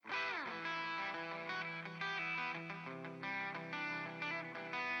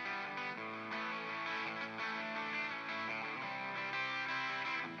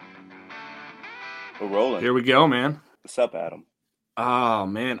We're rolling. Here we go, man. What's up, Adam? Oh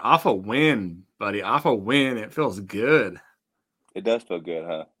man, off a win, buddy. Off a win. It feels good. It does feel good,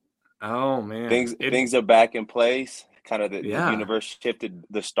 huh? Oh man. Things are back in place. Kind of the Yeah. universe shifted,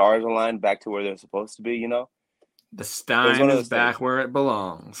 the stars aligned back to where they're supposed to be. The It was Stein one of is those things. back where it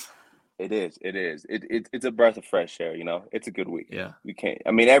belongs. It is. It is. It's a breath of fresh air. It's a good week. Yeah. We can't.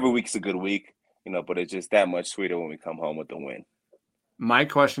 I mean, every week's a good week. But it's just that much sweeter when we come home with the win. My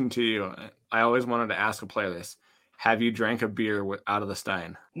question to you, I always wanted to ask a player this. Have you drank a beer out of the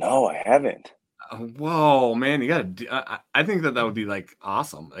Stein? No, I haven't. Whoa, man, you gotta. I think that would be like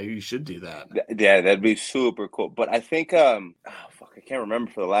awesome. Like, you should do that. Yeah, that'd be super cool. But I think I can't remember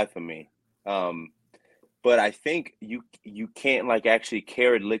for the life of me. But I think you can't like actually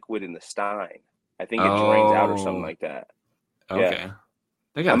carry liquid in the Stein. I think it drains out or something like that. Okay, Yeah.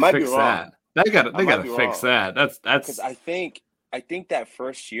 they gotta fix that. They gotta fix that. That's because I think that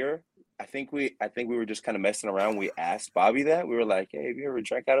first year. I think we were just kind of messing around. We asked Bobby that. We were like, "Hey, have you ever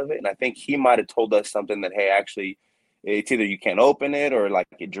drank out of it?" And I think he might have told us something that, "Hey, actually, it's either you can't open it or like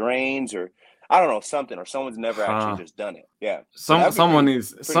it drains or I don't know something or someone's never actually just done it." Yeah, someone needs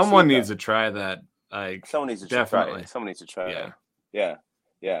to try that. Like someone needs to definitely. try it. Someone needs to try it.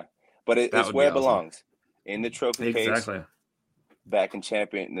 Yeah. But it's where it belongs, in the trophy case, back in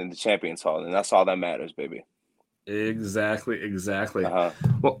the Champions Hall, and that's all that matters, baby. Exactly. Uh-huh.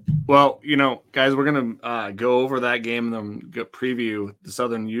 Well, guys, we're gonna go over that game and then preview the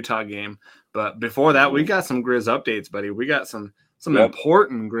Southern Utah game. But before that, we got some Grizz updates, buddy. We got some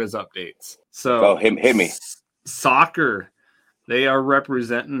important Grizz updates. So hit me. Soccer, they are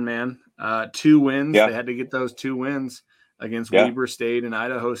representing, man. 2 wins. Yeah. They had to get those 2 wins against Weber State and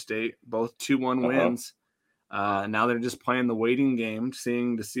Idaho State, both 2-1 wins. Now they're just playing the waiting game,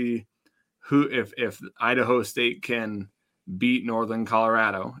 to see who if Idaho State can beat Northern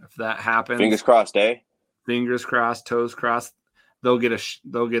Colorado. If that happens, fingers crossed, fingers crossed, toes crossed, they'll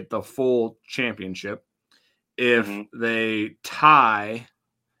get the full championship. If they tie,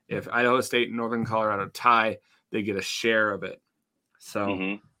 if Idaho State and Northern Colorado tie, they get a share of it.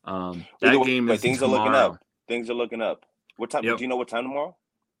 So that game is things tomorrow. Are looking up. Things are looking up. What time? Do you know what time tomorrow?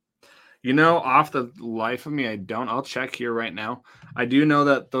 Off the life of me, I don't. I'll check here right now. I do know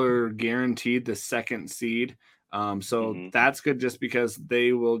that they're guaranteed the 2nd seed. So that's good just because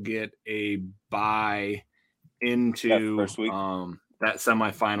they will get a bye into that first week. That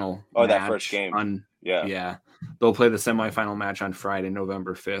semifinal match that first game. Yeah. They'll play the semifinal match on Friday,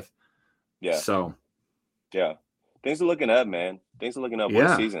 November 5th. Yeah. So things are looking up, man. Things are looking up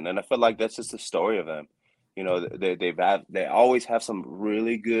this season. And I feel like that's just the story of them. They always have some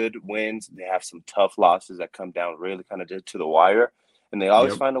really good wins. They have some tough losses that come down really kind of to the wire, and they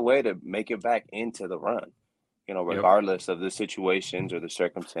always find a way to make it back into the run. Regardless of the situations or the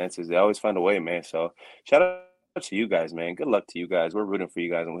circumstances, they always find a way, man. So shout out to you guys, man. Good luck to you guys. We're rooting for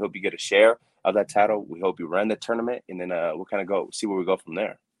you guys, and we hope you get a share of that title. We hope you run the tournament, and then we'll kind of see where we go from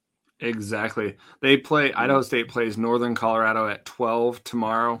there. Exactly. They play. Idaho State plays Northern Colorado at 12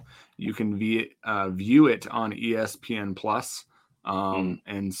 tomorrow. You can view it on ESPN Plus,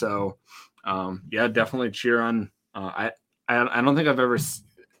 and so definitely cheer on. I don't think I've ever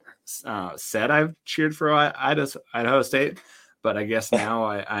said I've cheered for Idaho State, but I guess now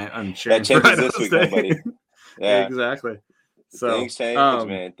I'm cheering for Idaho this State. Week, buddy. Yeah, exactly. So things change,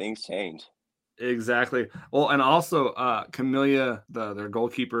 man. Things change. Exactly. Well, and also Camellia, their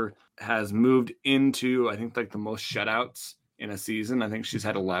goalkeeper, has moved into, I think, like the most shutouts in a season. I think she's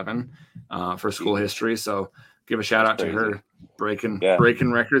had 11 for school history. So give a shout out to her breaking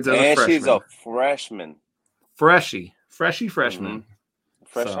records as a freshman. And she's a freshman. Freshie freshman.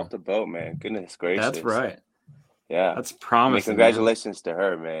 Fresh off the boat, man. Goodness gracious. That's right. Yeah. That's promising. Congratulations to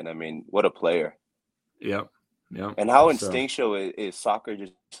her, man. I mean, what a player. Yep. And how instinctual is soccer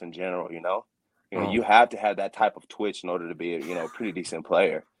just in general, You have to have that type of twitch in order to be a pretty decent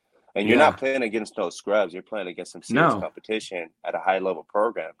player. And you're not playing against no scrubs. You're playing against some serious competition at a high level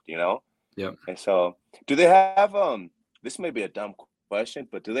program, Yep. And so do they have this may be a dumb question,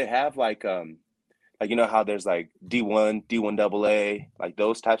 but do they have like how there's like D1, D1AA, like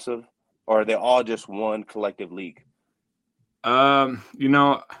those types of, or are they all just one collective league? I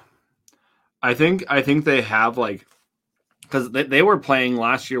think they have like, because they were playing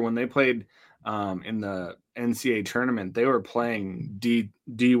last year when they played in the NCAA tournament, they were playing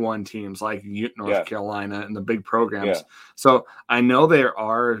D1 teams like North Carolina and the big programs. Yeah. So I know there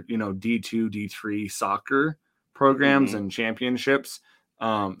are, D2, D3 soccer programs and championships.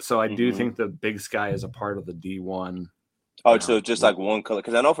 So I do think the Big Sky is a part of the D1. Oh, so just like one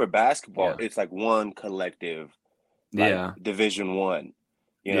collective, because I know for basketball, it's like one collective, Division 1.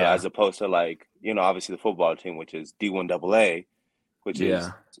 as opposed to like, obviously the football team, which is D1 AA, which is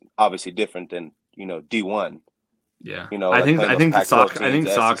obviously different than, D1. Yeah. Like I think Pac-12 I think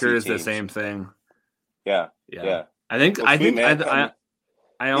teams, soccer SEC is the teams. same thing. Yeah. I think well, sweet, man.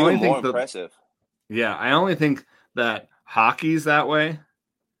 I only even more think impressive. I only think that hockey's that way.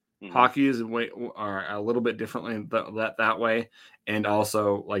 Mm-hmm. Hockey is are a little bit differently that way, and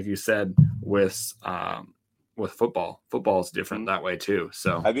also like you said with football is different that way too.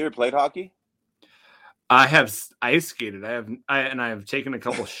 So have you ever played hockey? I have ice skated. I have taken a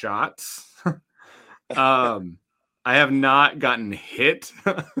couple shots. I have not gotten hit.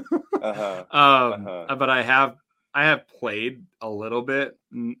 But I have played a little bit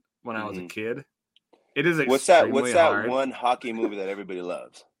when I was a kid. It is extremely what's that hard. one hockey movie that everybody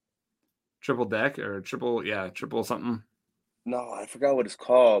loves? Triple Deck or triple something. No, I forgot what it's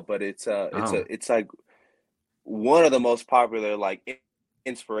called, but it's like one of the most popular like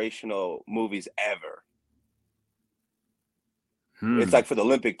inspirational movies ever. It's like for the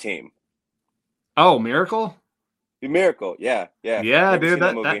Olympic team. Oh, Miracle? Miracle, yeah. Yeah, dude,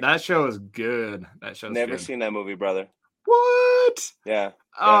 that show is good. That show's never seen that movie, brother. What? Yeah.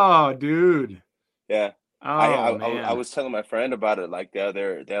 Oh, dude. Yeah. Oh, I was telling my friend about it like the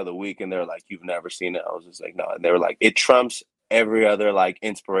other week, and they're like, "You've never seen it?" I was just like, "No," and they were like, "It trumps every other like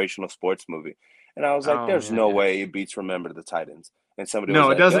inspirational sports movie," and I was like, "There's no way it beats Remember the Titans." And somebody was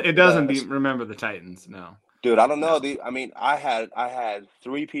like, it doesn't. Yep, it doesn't beat Remember the Titans. No, dude, I don't know. I mean, I had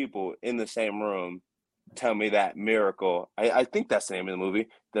 3 people in the same room tell me that Miracle. I think that's the name of the movie.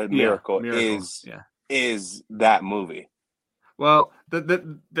 That Miracle is that movie. Well,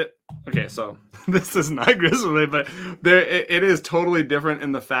 okay, so this is not Grizzly, but it is totally different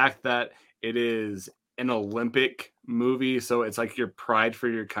in the fact that it is an Olympic movie, so it's like your pride for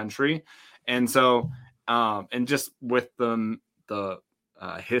your country, and so and just with the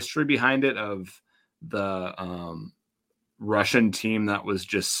history behind it of the Russian team that was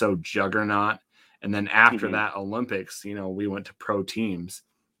just so juggernaut, and then after that Olympics, we went to pro teams.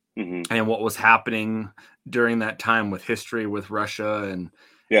 And what was happening during that time with history with Russia, and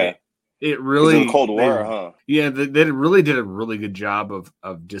it really the Cold War, huh? Yeah, they really did a really good job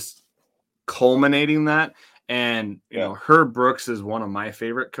of just culminating that. And Herb Brooks is one of my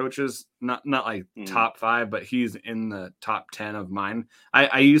favorite coaches, not like top 5, but he's in the top 10 of mine.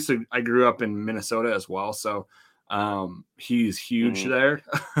 I grew up in Minnesota as well, so he's huge there.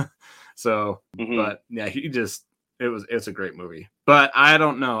 So, but yeah, it's a great movie, but I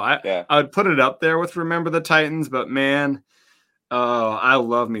don't know. I would put it up there with Remember the Titans, but man, I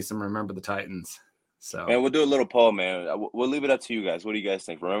love me some Remember the Titans. So, man, we'll do a little poll, man. We'll leave it up to you guys. What do you guys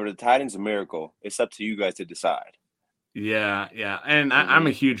think? Remember the Titans or Miracle? It's up to you guys to decide. Yeah. And I'm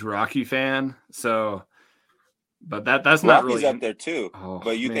a huge Rocky fan, so, but that's Rocky's not really up there too.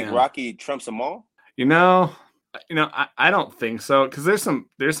 But you think Rocky trumps them all? I don't think so, because there's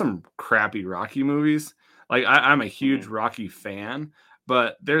some crappy Rocky movies. Like I'm a huge Rocky fan,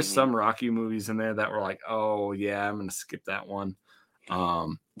 but there's some Rocky movies in there that were like, oh yeah, I'm gonna skip that one. I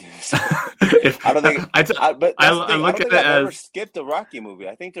don't think I look at it as never skipped a Rocky movie.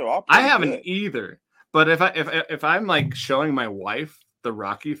 I think they're all pretty I haven't good. either. But if I'm like showing my wife the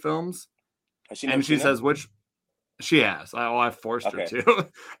Rocky films, and she says which she has, I forced her to.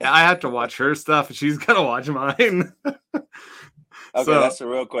 I have to watch her stuff. She's gonna watch mine. Okay, so, that's the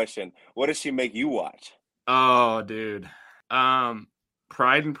real question. What does she make you watch? Oh, dude. Pride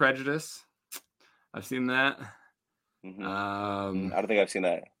and Prejudice. I've seen that. I don't think I've seen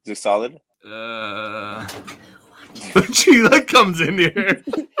that. Is it solid? She like comes in here.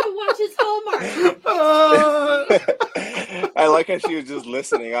 Watches Hallmark. I like how she was just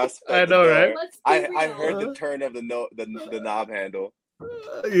listening. I know, right? I heard the turn of the knob handle.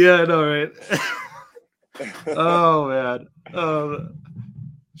 Yeah, I know, right? Oh man.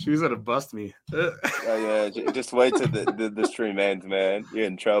 She's gonna bust me. Yeah, just wait till the stream ends, man. You're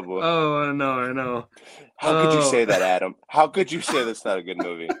in trouble. Oh, I know. How could you say that, Adam? How could you say that's not a good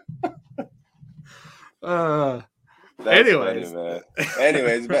movie? Anyways, funny, man.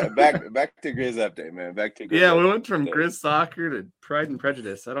 Anyways, back to Grizz update, man. Back to Grizz. Yeah, we went from Grizz soccer to Pride and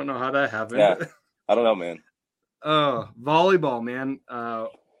Prejudice. I don't know how that happened. Yeah, I don't know, man. Volleyball, man.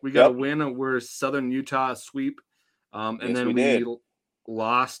 We got a win. We're Southern Utah sweep, and then we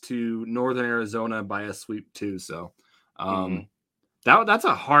lost to Northern Arizona by a sweep too. So, that's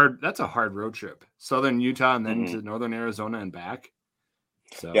a hard road trip. Southern Utah and then to Northern Arizona and back.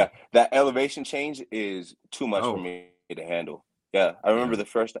 So yeah, that elevation change is too much for me to handle. Yeah, I remember the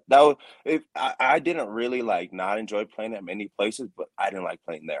first I didn't really not enjoy playing at many places, but I didn't like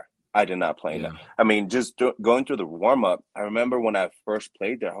playing there. I did not play in that. I mean, just going through the warm up. I remember when I first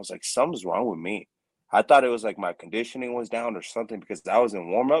played there, I was like, something's wrong with me. I thought it was like my conditioning was down or something because I was in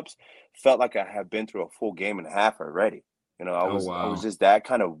warm ups. Felt like I had been through a full game and a half already. You know, I was just that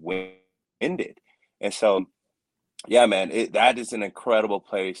kind of winded, and so yeah, man, that is an incredible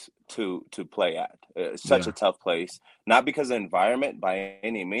place to play at. It's such a tough place, not because of the environment by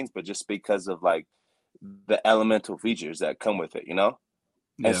any means, but just because of like the elemental features that come with it, you know?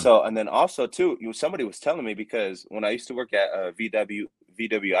 And so, and then also too, somebody was telling me because when I used to work at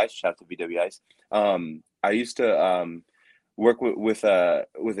VWI, shout out to VWIs, I used to work with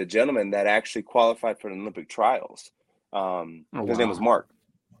a gentleman that actually qualified for the Olympic trials. His name was Mark.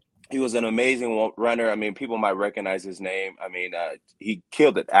 He was an amazing runner. I mean, people might recognize his name. I mean, he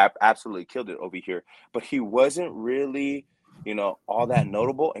killed it, absolutely killed it over here. But he wasn't really, you know, all that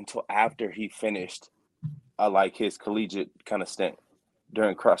notable until after he finished like his collegiate kind of stint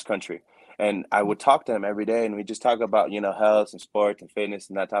during cross country. And I would talk to him every day, and we just talk about, you know, health and sports and fitness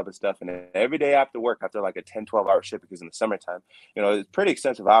and that type of stuff. And every day after work, after like a 10, 12-hour shift, because in the summertime, you know, it's pretty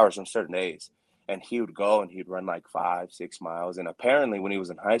extensive hours on certain days. And he would go and he'd run like 5-6 miles. And apparently when he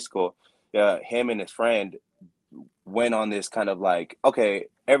was in high school, him and his friend went on this kind of like, okay,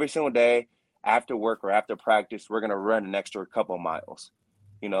 every single day after work or after practice, we're going to run an extra couple miles,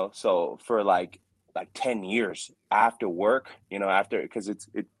 you know? So for like 10 years after work, you know, because it's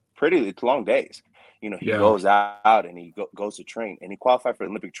long days, you know, he goes out and he goes to train, and he qualified for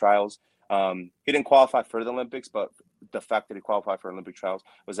Olympic trials. He didn't qualify for the Olympics, but the fact that he qualified for Olympic trials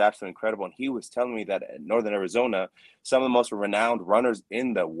was absolutely incredible. And he was telling me that in Northern Arizona, some of the most renowned runners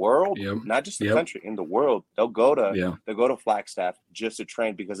in the world, not just the country, in the world, they'll go to Flagstaff just to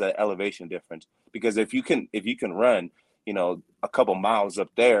train because of the elevation difference. Because if you can run, you know, a couple miles up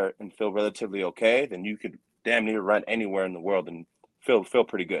there and feel relatively okay, then you could damn near run anywhere in the world and feel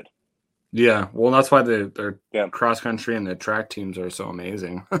pretty good. Yeah, well, that's why their cross country and the track teams are so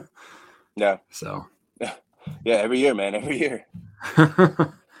amazing. Yeah. So. Yeah, every year, man, every year.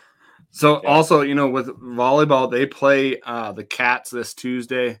 So also, you know, with volleyball, they play the Cats this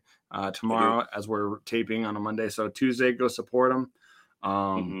Tuesday, tomorrow, as we're taping on a Monday. So Tuesday, go support them.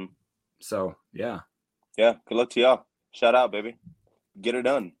 So yeah. Yeah, good luck to y'all. Shout out, baby. Get her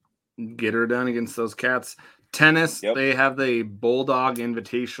done. Get her done against those Cats. Tennis, they have the Bulldog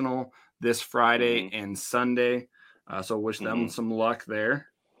Invitational this Friday and Sunday. So wish them some luck there.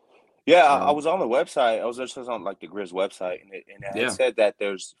 Yeah, I was on the website. I was just on like the Grizz website, and it said that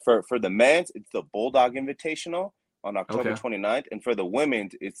there's for the men's, it's the Bulldog Invitational on October 29th, and for the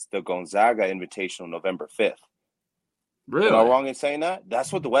women's, it's the Gonzaga Invitational November 5th. Really? Am I wrong in saying that?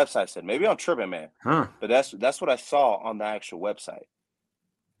 That's what the website said. Maybe I'm tripping, man. Huh? But that's what I saw on the actual website.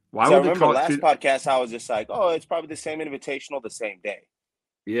 Why would they call it? Last podcast, I was just like, oh, it's probably the same invitational, the same day.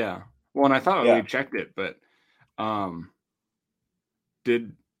 Yeah. Well, and I thought we checked it, but that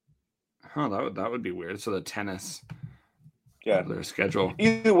would be weird. So the tennis, their schedule.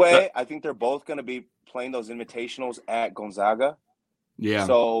 Either way, I think they're both going to be playing those invitationals at Gonzaga. Yeah.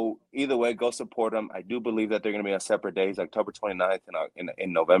 So either way, go support them. I do believe that they're going to be on separate days, October 29th and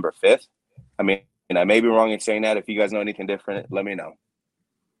in November 5th. I mean, and I may be wrong in saying that. If you guys know anything different, let me know.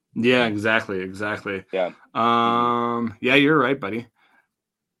 Yeah, exactly. Yeah. Yeah, you're right, buddy.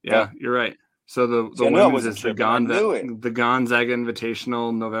 Yeah, you're right. So the women's is the Gonzaga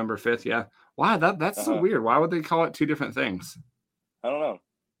Invitational November 5th. Yeah. Wow, that's so weird. Why would they call it two different things? I don't know.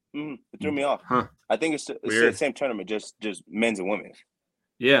 It threw me off. Huh. I think it's the same tournament, just men's and women's.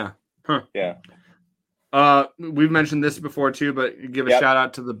 Yeah. Huh. Yeah. We've mentioned this before too, but give a shout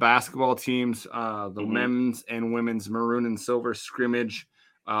out to the basketball teams. The men's and women's maroon and silver scrimmage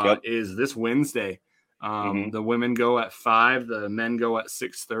is this Wednesday. The women go at 5, the men go at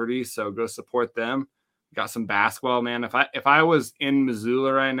 6:30. So go support them. Got some basketball, man. If I was in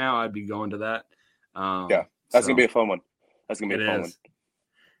Missoula right now, I'd be going to that. That's gonna be a fun one.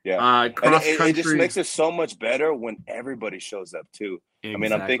 Yeah, it just makes it so much better when everybody shows up too. Exactly, I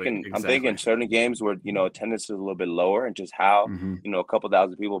mean, I'm thinking certain games where, you know, attendance is a little bit lower, and just how you know, a couple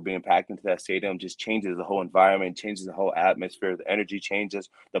thousand people being packed into that stadium just changes the whole environment, changes the whole atmosphere. The energy changes.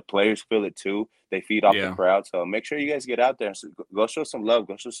 The players feel it too. They feed off the crowd. So make sure you guys get out there and go show some love.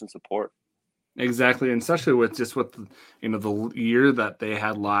 Go show some support. Exactly, and especially with you know, the year that they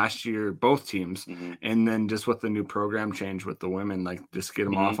had last year, both teams, and then just with the new program change with the women, like just get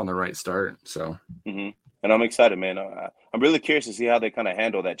them off on the right start. So, and I'm excited, man. I'm really curious to see how they kind of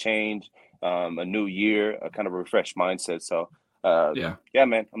handle that change, a new year, a kind of refreshed mindset. So, yeah,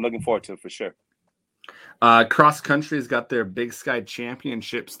 man, I'm looking forward to it for sure. Cross country's got their Big Sky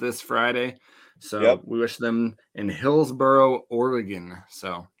Championships this Friday, so we wish them in Hillsboro, Oregon.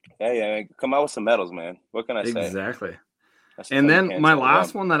 So. Yeah. Come out with some medals, man. What can I say? Exactly. And then my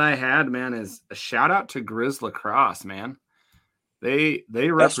last one that I had, man, is a shout out to Grizz Lacrosse, man. They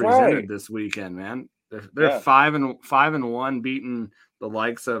represented this weekend, man. They're 5-1, beating the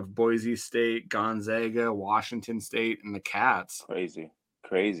likes of Boise State, Gonzaga, Washington State, and the Cats. Crazy.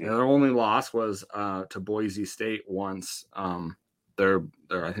 Their only loss was to Boise State once. I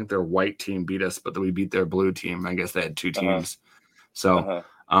think their white team beat us, but we beat their blue team. I guess they had two teams. So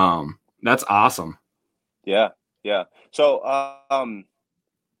that's awesome. Yeah. So I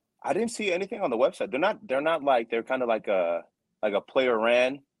didn't see anything on the website. They're not like, they're kind of like a player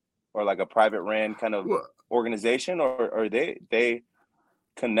ran or like a private ran kind of organization, or they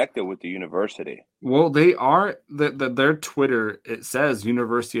connected with the university. Well, they are their Twitter, it says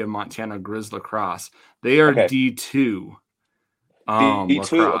University of Montana Grizz Lacrosse. They are D2. D2.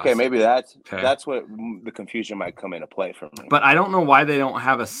 Lacrosse. Okay, maybe that's what the confusion might come into play for me. But I don't know why they don't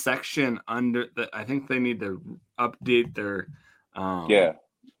have a section under I think they need to update their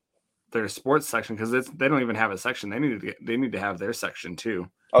their sports section, because they don't even have a section. They need to have their section too.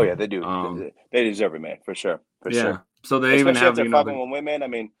 Oh yeah, they do. They deserve it, man, for sure. Sure. So they even have 5-1 women. I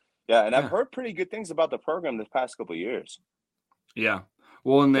mean, I've heard pretty good things about the program this past couple of years. Yeah.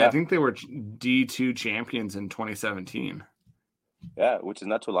 Well, and I think they were D2 champions in 2017. Yeah, which is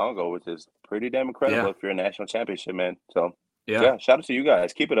not too long ago, which is pretty damn incredible if you're a national championship, man. So shout out to you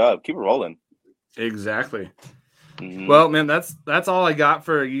guys. Keep it up. Keep it rolling. Exactly. Mm-hmm. Well, man, that's all I got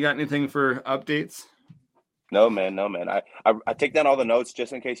for you. Got anything for updates? No, man. I take down all the notes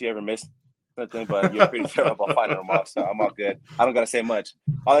just in case you ever miss something, but you're pretty sure about finding them off, so I'm all good. I don't gotta say much.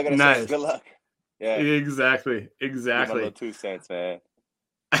 All I gotta say is good luck. Yeah. Exactly. Give my little 2 cents, man.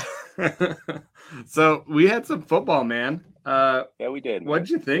 So we had some football, man. Yeah, we did. What'd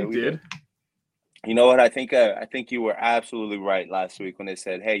you think, dude? You know what? I think you were absolutely right last week when they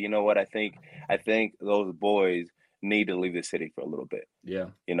said, "Hey, you know what? I think those boys need to leave the city for a little bit." Yeah.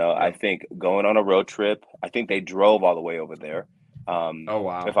 I think going on a road trip. I think they drove all the way over there. Oh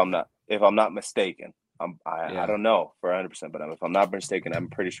wow! If I'm not mistaken, I don't know for 100%, but if I'm not mistaken, I'm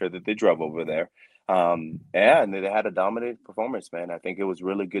pretty sure that they drove over there. And they had a dominant performance, man. I think it was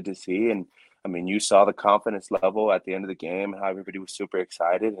really good to see. And I mean, you saw the confidence level at the end of the game, how everybody was super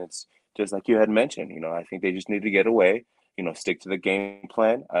excited. And it's just like you had mentioned, I think they just need to get away, stick to the game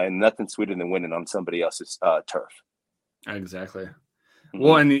plan, and nothing sweeter than winning on somebody else's turf. Exactly.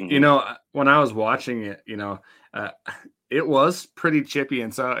 Well, and when I was watching it, it was pretty chippy,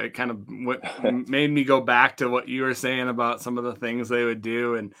 and so it kind of made me go back to what you were saying about some of the things they would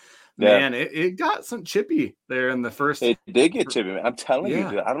do. And man, it got some chippy there in the first. It did get chippy, man. I'm telling you,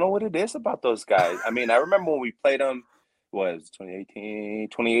 dude. I don't know what it is about those guys. I mean, I remember when we played them. Was 2018?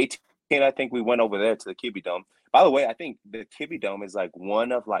 I think we went over there to the Kibbie Dome. By the way, I think the Kibbie Dome is like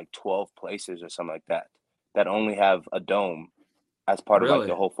one of like 12 places or something like that only have a dome as part of like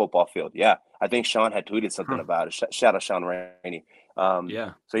the whole football field. Yeah, I think Sean had tweeted something about it. Shout out Sean Rainey. So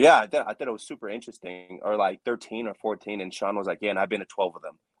I thought it was super interesting. Or like 13 or 14, and Sean was like, "Yeah, and I've been to 12 of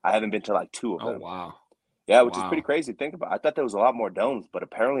them. I haven't been to like 2 of them." Oh wow! Yeah, which is pretty crazy to think about. I thought there was a lot more domes, but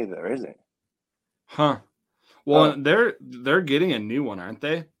apparently there isn't. Huh? Well, they're getting a new one, aren't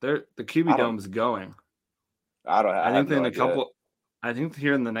they? The Kibbie Dome's going. I think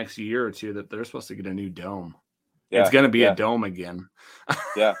here in the next year or two that they're supposed to get a new dome. Yeah, it's going to be a dome again.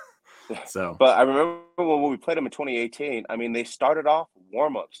 Yeah. So, but I remember when we played them in 2018. I mean, they started off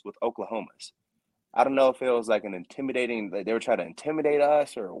warm-ups with Oklahoma's. I don't know if it was like an intimidating. They were trying to intimidate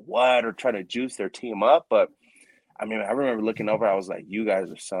us or what, or try to juice their team up. But I mean, I remember looking over. I was like, "You guys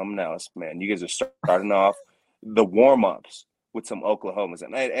are something else, man. You guys are starting off the warm-ups with some Oklahomas."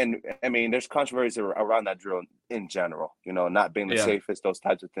 And I mean, there's controversy around that drill in general. Not being the safest, those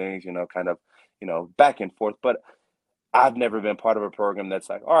types of things. Kind of, back and forth. But I've never been part of a program that's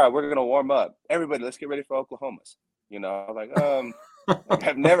like, "All right, we're gonna warm up. Everybody, let's get ready for Oklahoma's."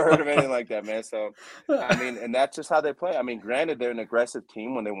 I've never heard of anything like that, man. So, I mean, and that's just how they play. I mean, granted, they're an aggressive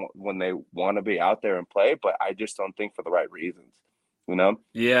team when they want to be out there and play, but I just don't think for the right reasons.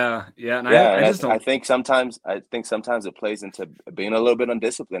 Yeah. And I think sometimes it plays into being a little bit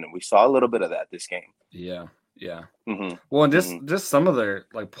undisciplined, and we saw a little bit of that this game. Yeah. Mm-hmm. Well, and just some of their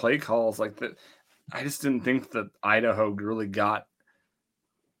like play calls, like that. I just didn't think that Idaho really got.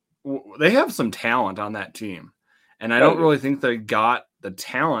 They have some talent on that team, and I don't really think they got the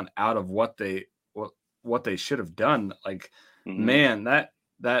talent out of what they should have done. Like, man, that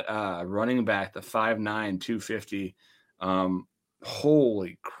running back, the 5'9", 250.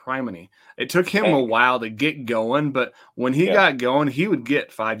 Holy criminy. It took him a while to get going, but when he got going, he would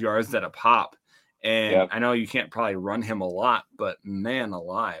get 5 yards at a pop. And I know you can't probably run him a lot, but man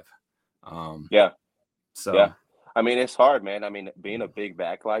alive. So I mean, it's hard, man. I mean, being a big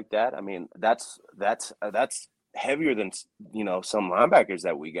back like that, I mean, that's heavier than, you know, some linebackers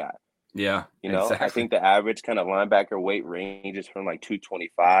that we got. Yeah, you know, exactly. I think the average kind of linebacker weight range is from like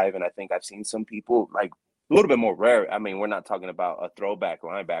 225, and I think I've seen some people like a little bit more rare. I mean, we're not talking about a throwback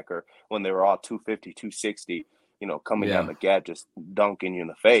linebacker when they were all 250, 260, you know, coming down the gap, just dunking you in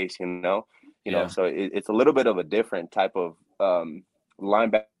the face, you know, so it's a little bit of a different type of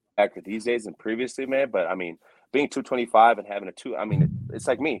linebacker these days than previously, man. But I mean, being 225 and having it's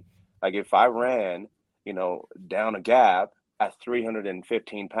like me. Like if I ran, you know, down a gap at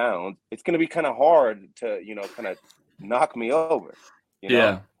 315 pounds, it's going to be kind of hard to, you know, kind of knock me over, you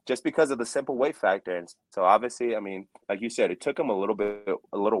know, just because of the simple weight factor. And so obviously, I mean, like you said, it took him a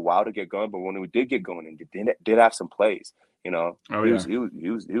little while to get going, but when we did get going and did have some plays, you know,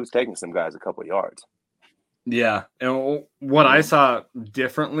 he was taking some guys a couple of yards. Yeah. And what I saw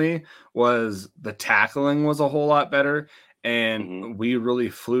differently was the tackling was a whole lot better. And we really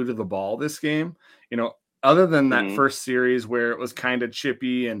flew to the ball this game, you know, other than that first series where it was kind of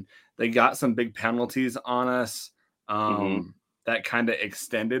chippy and they got some big penalties on us. That kind of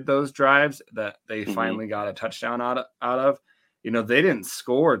extended those drives that they finally got a touchdown out of. You know, they didn't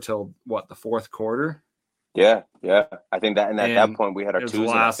score till the fourth quarter. Yeah. I think that, and at that point we had our twos,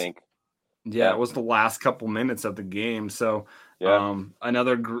 I think. Yeah, it was the last couple minutes of the game. So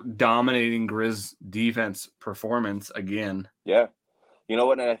another dominating Grizz defense performance again. Yeah. You know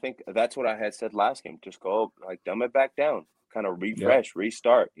what? And I think that's what I had said last game. Just go, like, dumb it back down, kind of refresh,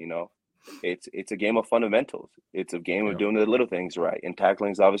 restart, you know. It's a game of fundamentals. It's a game of doing the little things right. And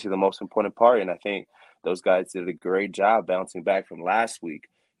tackling is obviously the most important part. And I think those guys did a great job bouncing back from last week,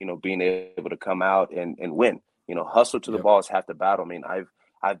 you know, being able to come out and win. You know, hustle to the ball is half the battle. I mean,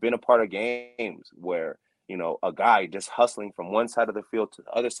 I've been a part of games where, you know, a guy just hustling from one side of the field to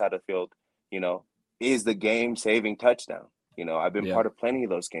the other side of the field, you know, is the game-saving touchdown. You know, I've been part of plenty of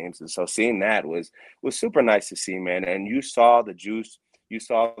those games. And so seeing that was super nice to see, man. And you saw the juice, you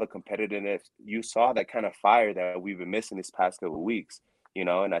saw the competitiveness, you saw that kind of fire that we've been missing this past couple of weeks, you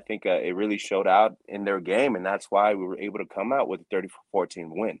know, and I think it really showed out in their game. And that's why we were able to come out with a 30-14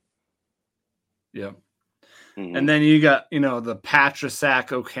 win. Yeah. And then you got, you know, the Patrick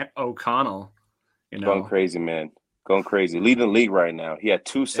O'Connell, you know. Going crazy, man. Going crazy. Leading the league right now. He had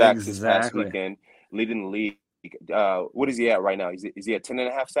 2 sacks this past weekend, leading the league. What is he at right now? Is he at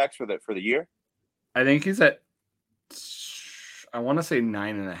 10.5 sacks for the year? I think he's at, I want to say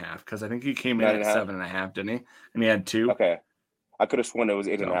 9.5 because I think he came in at 7.5, didn't he? And he had 2. Okay, I could have sworn it was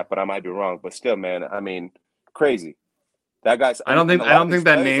 8.5, but I might be wrong. But still, man, I mean, crazy. That guy's. I don't think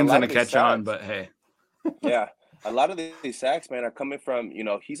that name's gonna catch on, but hey. Yeah, a lot of these sacks, man, are coming from, you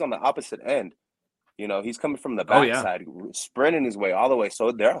know, he's on the opposite end. You know, he's coming from the backside, sprinting his way all the way.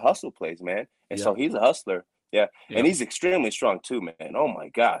 So they're hustle plays, man. And so he's a hustler. Yeah. And he's extremely strong too, man. Oh my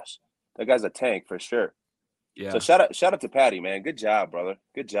gosh. That guy's a tank for sure. Yeah. So shout out to Patty, man. Good job, brother.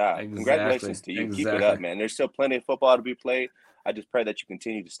 Good job. Exactly. Congratulations to you. Keep it up, man. There's still plenty of football to be played. I just pray that you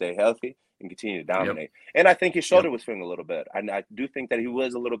continue to stay healthy and continue to dominate. And I think his shoulder was feeling a little bit. I do think that he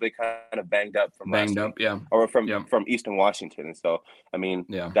was a little bit kind of banged up from last week, or from Eastern Washington. And so, I mean,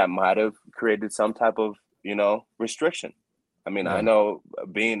 that might have created some type of, you know, restriction. I mean, I know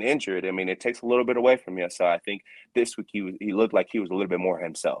being injured, I mean, it takes a little bit away from you. So I think this week he looked like he was a little bit more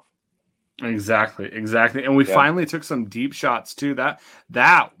himself. Exactly. And we finally took some deep shots too.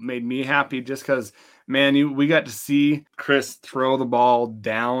 That made me happy just because, man, we got to see Chris throw the ball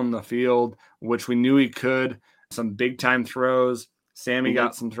down the field, which we knew he could. Some big time throws. Sammy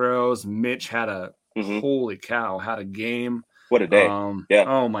got some throws. Mitch had holy cow, had a game. What a day.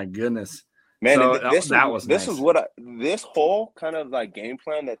 Oh my goodness. Man, so this was what this whole kind of like game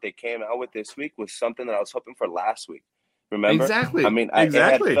plan that they came out with this week was something that I was hoping for last week. Remember? Exactly. I mean, it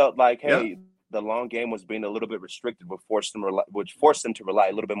had felt like, hey, the long game was being a little bit restricted, which forced them to rely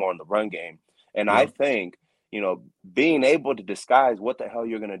a little bit more on the run game. And I think, you know, being able to disguise what the hell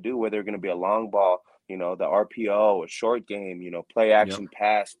you're going to do, whether you're going to be a long ball, you know, the RPO, a short game, you know, play action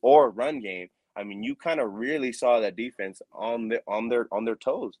pass or run game. I mean, you kind of really saw that defense on their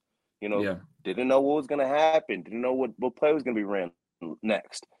toes. You know, didn't know what was going to happen, didn't know what play was going to be ran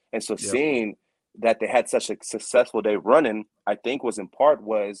next. And so seeing that they had such a successful day running, I think was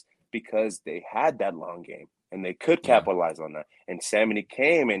because they had that long game and they could capitalize on that. And Sammy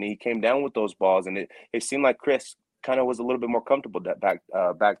came down with those balls, and it seemed like Chris kind of was a little bit more comfortable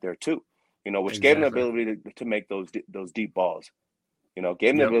back there too, you know, which gave him the ability to make those deep balls. You know,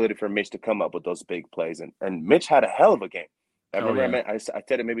 gave him the ability for Mitch to come up with those big plays. And Mitch had a hell of a game. I remember I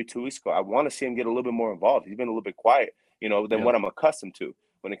said it maybe 2 weeks ago. I want to see him get a little bit more involved. He's been a little bit quiet, than what I'm accustomed to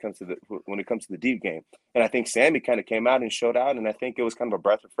when it comes to the deep game. And I think Sammy kind of came out and showed out, and I think it was kind of a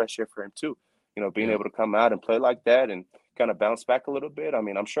breath of fresh air for him too. Being able to come out and play like that and kind of bounce back a little bit. I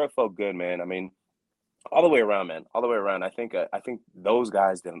mean, I'm sure it felt good, man. I mean, all the way around, man. All the way around. I think those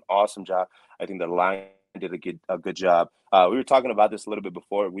guys did an awesome job. I think the line did a good job. We were talking about this a little bit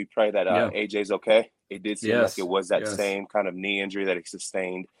before. We pray that AJ's okay. It did seem like it was that same kind of knee injury that he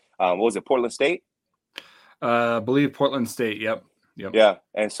sustained. What was it, Portland State? I believe Portland State. Yep. Yeah,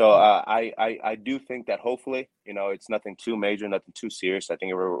 and so I do think that hopefully, it's nothing too major, nothing too serious. I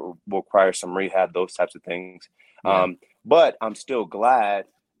think it will require some rehab, those types of things. Yeah. But I'm still glad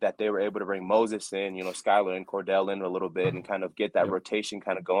that they were able to bring Moses in, Skylar and Cordell in a little bit and kind of get that rotation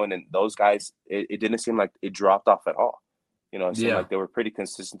kind of going. And those guys, it didn't seem like it dropped off at all. It seemed like they were pretty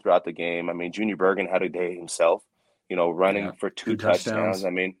consistent throughout the game. I mean, Junior Bergen had a day himself, running for two touchdowns. I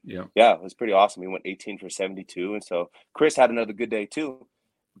mean, it was pretty awesome. He went 18 for 72. And so Chris had another good day too.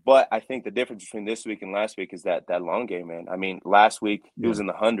 But I think the difference between this week and last week is that long game, man. I mean, last week he was in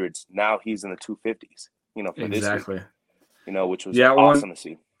the hundreds. Now he's in the 250s, for this week. Which was awesome to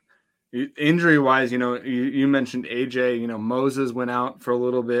see. Injury wise, you mentioned AJ, Moses went out for a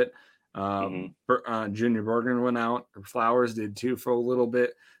little bit. Junior Bergen went out. Flowers did too for a little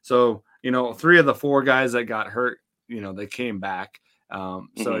bit. So, 3 of the 4 guys that got hurt, they came back.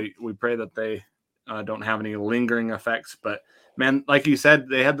 So we pray that they don't have any lingering effects. But man, like you said,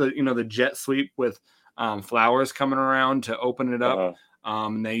 they had the jet sweep with Flowers coming around to open it up.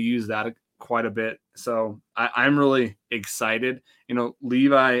 And they used that quite a bit. So I'm really excited.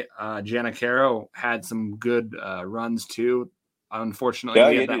 Levi Giannacaro had some good runs too. Unfortunately,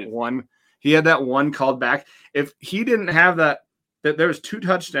 he had that one called back. If he didn't have that there was 2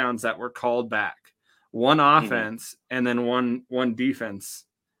 touchdowns that were called back. One offense and then one defense,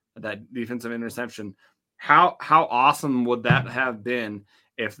 that defensive interception. How awesome would that have been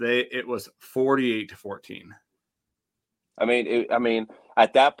if it was 48-14? I mean,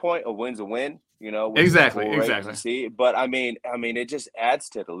 at that point, a win's a win. Exactly. See, but I mean, it just adds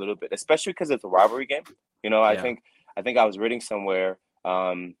to it a little bit, especially because it's a rivalry game. I think I was reading somewhere.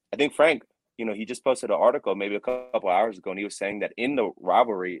 I think Frank, he just posted an article maybe a couple hours ago, and he was saying that in the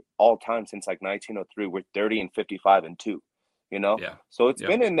rivalry, all time since like 1903, we're 30-55-2. So it's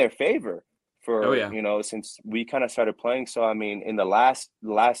been in their favor for since we kind of started playing. So I mean, in the last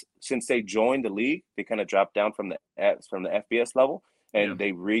since they joined the league, they kind of dropped down from the FBS level. And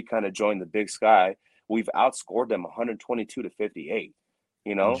they kind of joined the Big Sky. We've outscored them 122-58.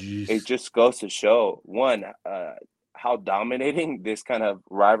 It just goes to show one how dominating this kind of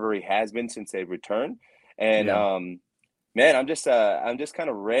rivalry has been since they returned. And man, I'm just kind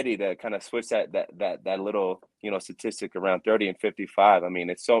of ready to kind of switch that little statistic around 30-55. I mean,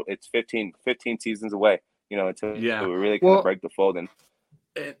 it's 15 seasons away. Until we really kind of break the fold and.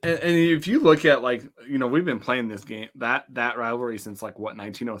 And if you look at we've been playing this game, that rivalry since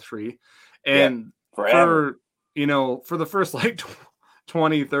 1903, and forever. For the first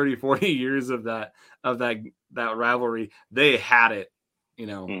 20, 30, 40 years of that rivalry, they had it.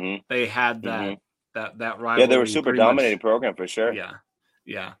 They had that rivalry. Yeah, they were super dominating program for sure.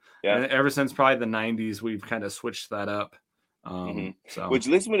 Yeah. And ever since probably the 90s, we've kind of switched that up. So which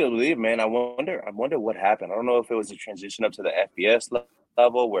leads me to believe, man. I wonder what happened. I don't know if it was a transition up to the FBS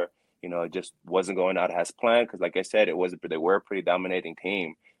level where it just wasn't going out as planned, because like I said, they were a pretty dominating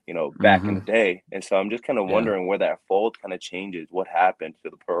team back in the day. And so I'm just kind of wondering where that fold kind of changes, what happened to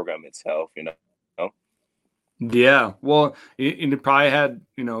the program itself. Well, you probably had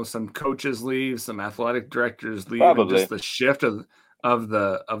some coaches leave, some athletic directors leave, and just the shift of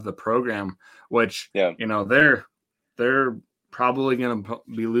the program, which they're probably going to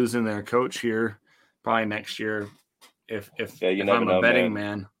be losing their coach here probably next year. If I'm a betting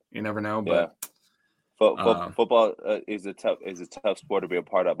man, you never know. But football is a tough sport to be a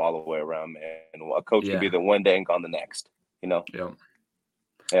part of all the way around, man. And a coach could be the one day and gone the next.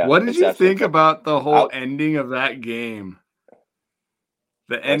 Yeah. What did you think about the whole ending of that game?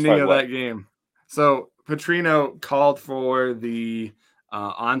 The ending of that game. So Petrino called for the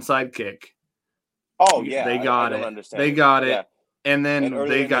onside kick. Oh yeah, they got it. They got it, and then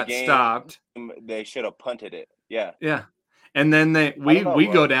they got stopped. They should have punted it. Yeah. And then we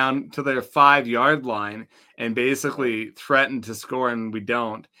go down to their 5-yard line and basically threaten to score, and we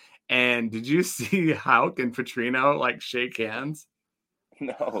don't. And did you see Houck and Petrino shake hands?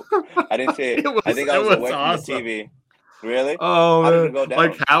 No, I didn't see it. I think I was away from the TV. Really? Oh, how did it go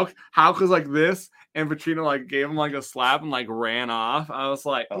down? Houck was like this, and Petrino gave him a slap and ran off. I was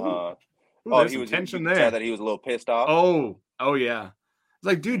like, he was tension there. That he was a little pissed off. Oh, Oh yeah. It's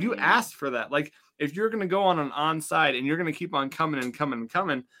like, dude, you asked for that. Like, if you're gonna go on an onside and you're gonna keep on coming and coming and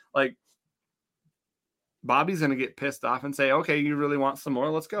coming, like Bobby's gonna get pissed off and say, "Okay, you really want some more?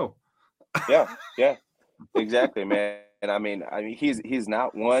 Let's go." Yeah, exactly, man. And I mean, he's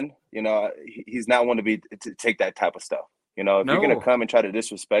not one. He's not one to take that type of stuff. If you're gonna come and try to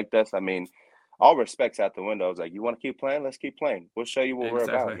disrespect us, I mean, all respect's out the window. It's like, you want to keep playing? Let's keep playing. We'll show you what we're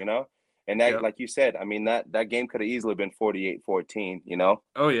about. And that, like you said, I mean, that game could have easily been 48-14.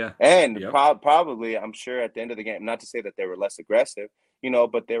 Oh yeah. And probably, I'm sure at the end of the game, not to say that they were less aggressive,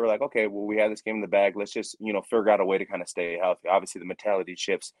 but they were like, okay, well, we have this game in the bag. Let's just, figure out a way to kind of stay healthy. Obviously, the mentality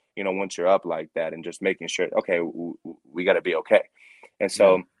shifts, once you're up like that, and just making sure, okay, we got to be okay. And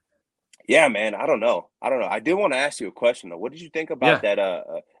so, yeah, man, I don't know. I did want to ask you a question, though. What did you think about that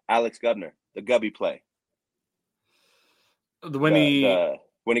Alex Gubner, the Gubby play? When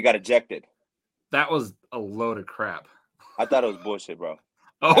he got ejected. That was a load of crap. I thought it was bullshit, bro.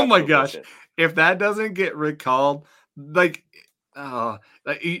 Oh my gosh. Bullshit. If that doesn't get recalled, there's no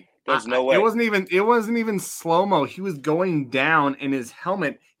way. It wasn't even slow-mo. He was going down and his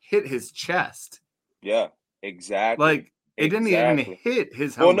helmet hit his chest. Yeah, exactly. It didn't even hit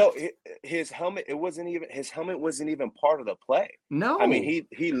his helmet. Well, no, his helmet wasn't even part of the play. No. I mean,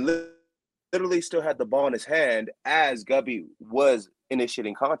 he literally still had the ball in his hand as Gubby was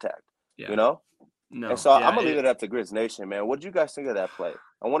initiating contact. Yeah. No. And so I'm gonna leave it up to Grizz Nation, man. What did you guys think of that play?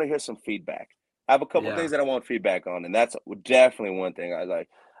 I want to hear some feedback. I have a couple things that I want feedback on, and that's definitely one thing I like.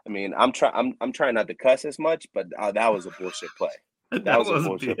 I mean, I'm trying not to cuss as much, but that was a bullshit play. That was a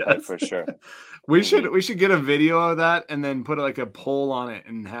bullshit play for sure. We should get a video of that and then put like a poll on it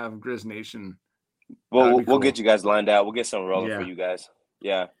and have Grizz Nation. Well, we'll get you guys lined out. We'll get some rolling for you guys.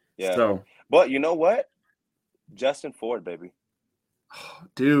 Yeah. So, but you know what? Justin Ford, baby.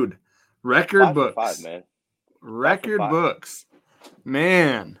 Dude, record 5 for books. 5, man. Record books.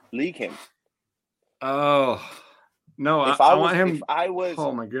 Man. League him. Oh. No, I want him. If I was,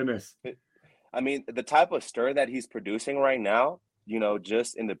 oh my goodness. I mean, the type of stir that he's producing right now,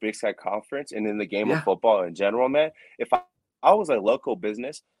 just in the Big Sky Conference and in the game of football in general, man. If I was a local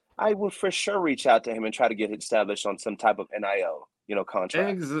business, I would for sure reach out to him and try to get established on some type of NIL,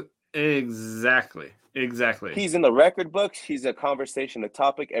 contract. Exactly. He's in the record books. He's a conversation, a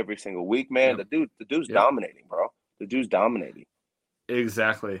topic every single week, man. Yep. The dude's dominating, bro. The dude's dominating.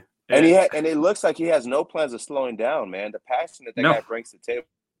 Exactly. And it looks like he has no plans of slowing down, man. The passion that guy brings to the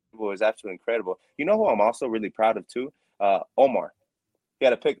table is absolutely incredible. You know who I'm also really proud of too? Omar. He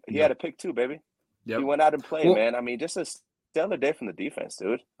had a pick. He had a pick too, baby. Yep. He went out and played, man. I mean, just a stellar day from the defense,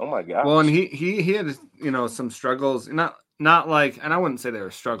 dude. Oh my god. Well, and he had some struggles. Not like, and I wouldn't say they were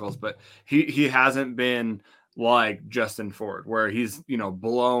struggles, but he hasn't been like Justin Ford where he's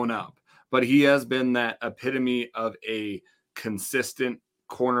blown up, but he has been that epitome of a consistent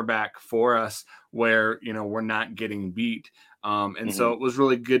cornerback for us where we're not getting beat. And so it was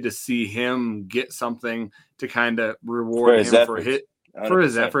really good to see him get something to kind of reward him for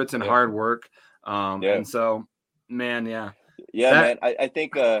his efforts and hard work. And so, man, man. I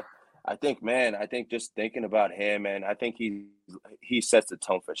think just thinking about him, man, I think he sets the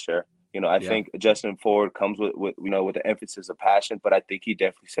tone for sure. I think Justin Ford comes with the emphasis of passion, but I think he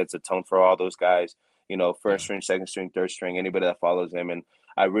definitely sets the tone for all those guys, first string, second string, third string, anybody that follows him. And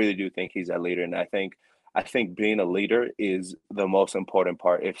I really do think he's that leader. And I think being a leader is the most important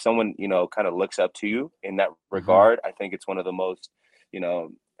part. If someone, kind of looks up to you in that regard, I think it's one of the most, I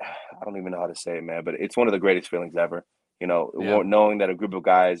don't even know how to say it, man, but it's one of the greatest feelings ever. Knowing that a group of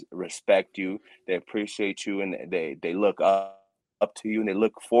guys respect you, they appreciate you, and they look up to you and they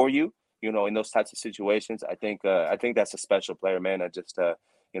look for you, in those types of situations. I think that's a special player, man.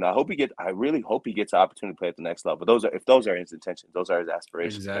 I really hope he gets the opportunity to play at the next level. If those are his intentions, those are his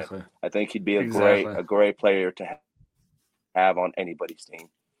aspirations. Exactly. Man. I think he'd be a great player to have on anybody's team.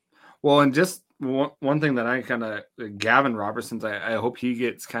 Well, and just one thing that I kind of Gavin Robertson's, I hope he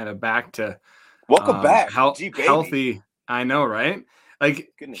gets kind of back to welcome back, healthy. I know, right? Like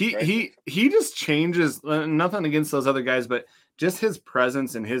he just changes. Nothing against those other guys, but just his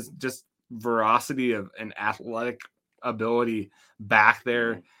presence and his just veracity of an athletic ability back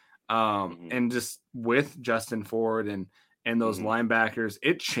there, and just with Justin Ford and those linebackers,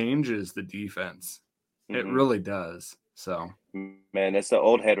 it changes the defense. It really does. So, man, that's the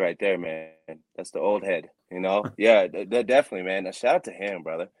old head right there, man. That's the old head. Yeah, that definitely, man. A shout out to him,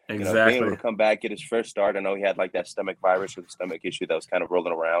 brother. Exactly. Being able to come back, get his first start. I know he had like that stomach virus or the stomach issue that was kind of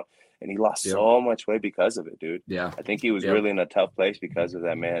rolling around, and he lost so much weight because of it, dude. Yeah, I think he was really in a tough place because of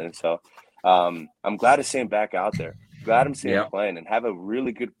that, man. And so, I'm glad to see him back out there. Glad to see him playing and have a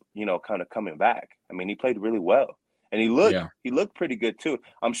really good, kind of coming back. I mean, he played really well. and he looked pretty good too.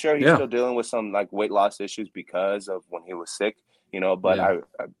 I'm sure he's still dealing with some like weight loss issues because of when he was sick, but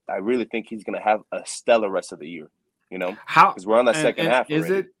I really think he's gonna have a stellar rest of the year. Because we're on the second half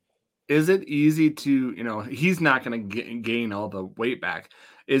already. Is it easy to, he's not going to gain all the weight back.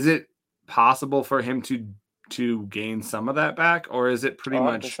 Is it possible for him to gain some of that back, or is it pretty 100%,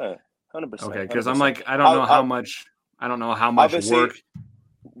 much 100%? Okay, because I'm like, I don't know how much work.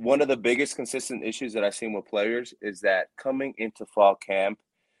 One of the biggest consistent issues that I've seen with players is that coming into fall camp,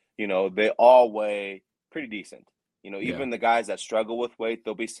 they all weigh pretty decent. Even the guys that struggle with weight,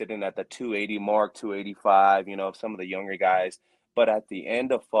 they'll be sitting at the 280 mark, 285, some of the younger guys. But at the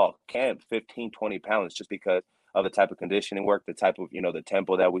end of fall camp, 15, 20 pounds, just because of the type of conditioning work, the type of, the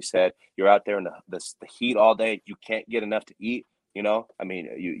tempo that we said. You're out there in the heat all day. You can't get enough to eat. I mean,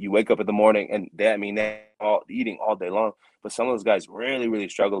 you wake up in the morning and they're all eating all day long. But some of those guys really, really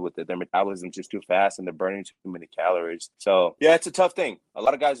struggle with it. Their metabolism's just too fast and they're burning too many calories. So, yeah, it's a tough thing. A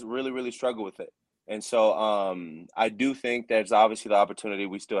lot of guys really, really struggle with it. And so I do think there's obviously the opportunity.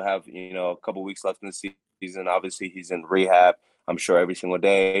 We still have, a couple weeks left in the season. Obviously, he's in rehab, I'm sure, every single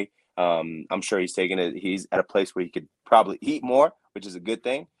day. I'm sure he's taking it. He's at a place where he could probably eat more, which is a good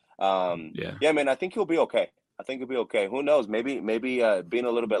thing. Yeah, man, I think he'll be okay. Who knows? Maybe being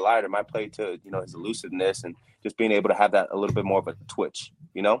a little bit lighter might play to, his elusiveness and just being able to have that a little bit more of a twitch,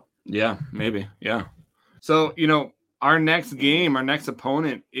 Yeah, maybe. Yeah. So, our next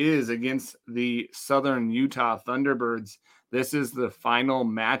opponent is against the Southern Utah Thunderbirds. This is the final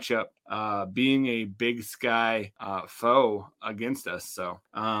matchup, being a Big Sky foe against us. So,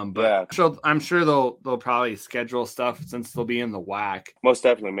 I'm sure they'll probably schedule stuff since they'll be in the WAC. Most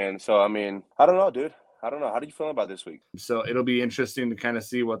definitely, man. So, I mean, I don't know, dude. I don't know. How do you feel about this week? So it'll be interesting to kind of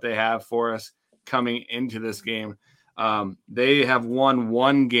see what they have for us coming into this game. They have won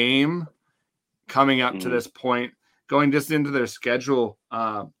one game coming up to this point. Going just into their schedule,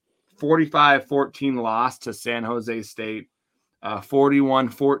 45-14 loss to San Jose State,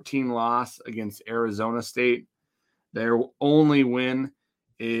 41-14 loss against Arizona State. Their only win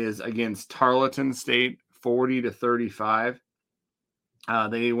is against Tarleton State, 40-35.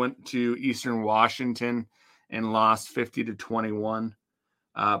 They went to Eastern Washington and lost 50-21.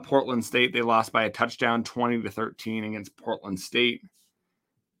 Portland State, they lost by a touchdown, 20-13 against Portland State.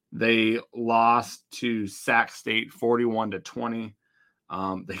 They lost to Sac State, 41-20.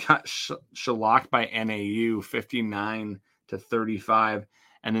 They got shellacked by NAU, 59-35.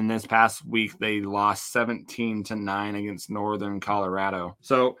 And then this past week, they lost 17-9 against Northern Colorado.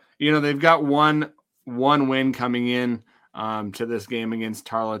 So, they've got one win coming in to this game against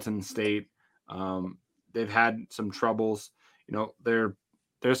Tarleton State. They've had some troubles. They're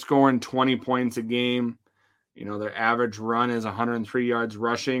scoring 20 points a game. Their average run is 103 yards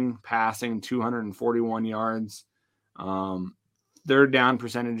rushing, passing 241 yards. Their down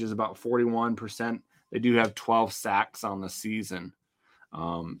percentage is about 41%. They do have 12 sacks on the season.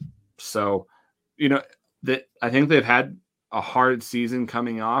 So, I think they've had a hard season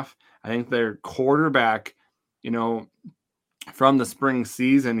coming off. I think their quarterback, from the spring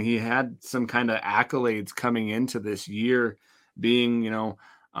season, he had some kind of accolades coming into this year, being,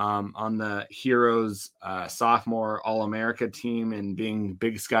 on the Heroes sophomore All-America team and being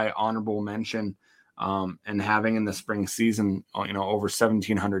Big Sky honorable mention, and having in the spring season, over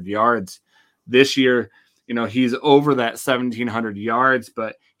 1,700 yards. This year, he's over that 1,700 yards,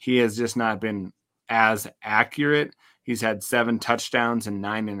 but he has just not been as accurate. He's had 7 touchdowns and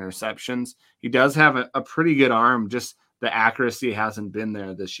 9 interceptions. He does have a pretty good arm, just the accuracy hasn't been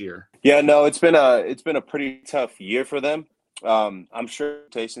there this year. Yeah, no, it's been a pretty tough year for them. I'm sure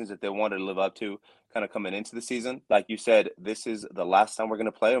expectations that they wanted to live up to kind of coming into the season. Like you said, this is the last time we're going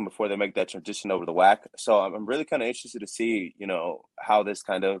to play them before they make that transition over the WAC. So I'm really kind of interested to see, how this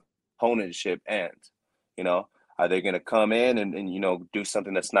kind of opponentship ends. Are they going to come in and do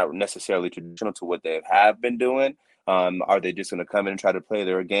something that's not necessarily traditional to what they have been doing? Are they just going to come in and try to play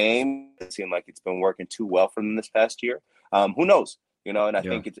their game? It seemed like it's been working too well for them this past year. Who knows? And I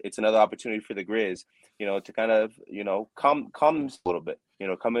think it's another opportunity for the Grizz, to kind of, come a little bit,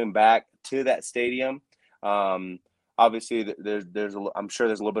 coming back to that stadium. Obviously, I'm sure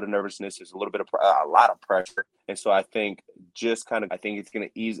there's a little bit of nervousness. There's a little bit of a lot of pressure. And so I think it's going to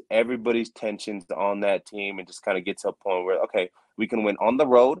ease everybody's tensions on that team and just kind of get to a point where, okay, we can win on the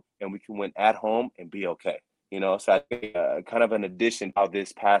road and we can win at home and be okay. So I think kind of an addition to how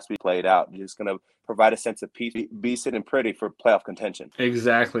this past week played out, just going to provide a sense of peace, be sitting pretty for playoff contention.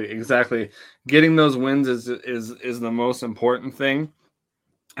 Exactly. Getting those wins is the most important thing.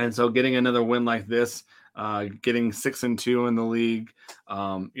 And so getting another win like this, getting 6-2 in the league,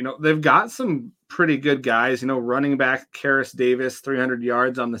 they've got some pretty good guys. Running back Karis Davis, 300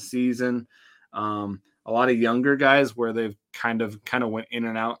 yards on the season. A lot of younger guys where they've kind of went in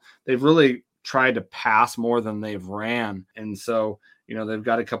and out. They've really tried to pass more than they've ran. And so, they've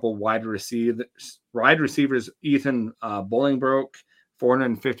got a couple wide receivers. Ethan Bolingbroke,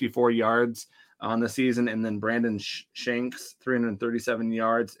 454 yards on the season. And then Brandon Shanks, 337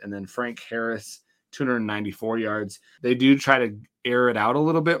 yards. And then Frank Harris, 294 yards. They do try to air it out a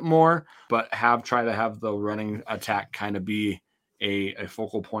little bit more, but have tried to have the running attack kind of be a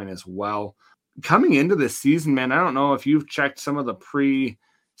focal point as well. Coming into this season, man, I don't know if you've checked some of the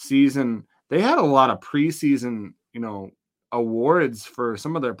pre-season. They had a lot of preseason, awards for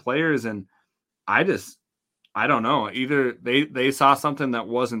some of their players. And I don't know, either they saw something that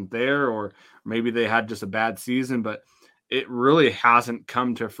wasn't there, or maybe they had just a bad season, but it really hasn't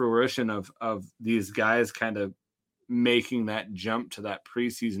come to fruition of these guys kind of making that jump to that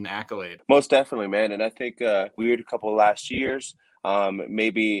preseason accolade. Most definitely, man. And I think we had a couple of last years.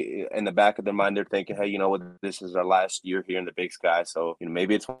 Maybe in the back of their mind, they're thinking, hey, you know what, this is our last year here in the Big Sky. So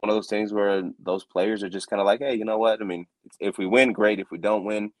maybe it's one of those things where those players are just kind of like, hey, you know what? I mean, if we win, great. If we don't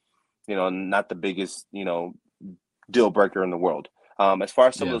win, not the biggest, deal breaker in the world. As far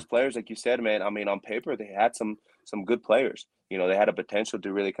as some of those players, like you said, man, I mean, on paper, they had some good players. They had a potential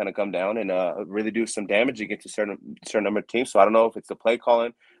to really kind of come down and really do some damage against a certain number of teams. So I don't know if it's the play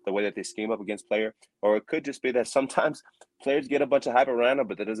calling, the way that they scheme up against player, or it could just be that sometimes players get a bunch of hype around them,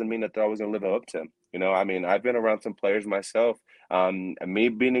 but that doesn't mean that they're always going to live up to them. I mean, I've been around some players myself, and me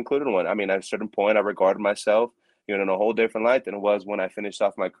being included in one. I mean, at a certain point, I regarded myself, in a whole different light than it was when I finished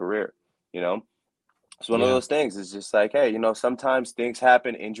off my career. It's one of those things. It's just like, hey, sometimes things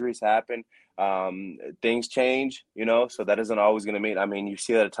happen, injuries happen, things change, so that isn't always going to mean, I mean, you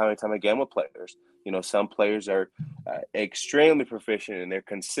see that time and time again with players. Some players are extremely proficient and they're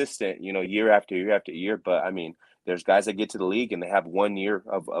consistent, year after year after year. But I mean, there's guys that get to the league and they have 1 year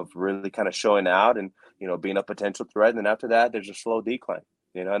of really kind of showing out and, being a potential threat. And then after that, there's a slow decline,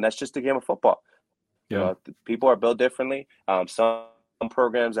 and that's just the game of football. Yeah. People are built differently. Some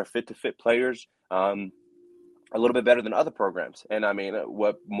programs are fit to fit players a little bit better than other programs. And I mean,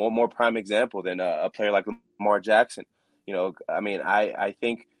 what more prime example than a player like Lamar Jackson? I mean, I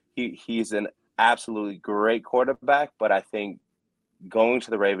think he's an absolutely great quarterback, but I think going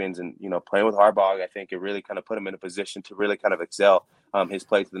to the Ravens and, playing with Harbaugh, I think it really kind of put him in a position to really kind of excel his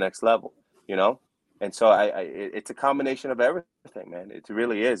play to the next level, And so it's a combination of everything, man. It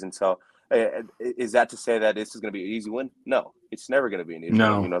really is. And so is that to say that this is going to be an easy win? No, it's never going to be an easy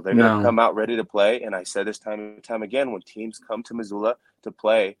win. They're going to come out ready to play. And I said this time and time again, when teams come to Missoula to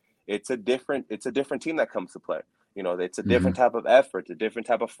play, it's a different team that comes to play. It's a different type of effort, a different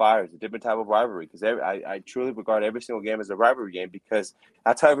type of fire, it's a different type of rivalry. Because I truly regard every single game as a rivalry game because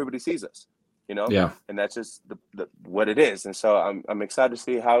that's how everybody sees us. And that's just the what it is. And so I'm excited to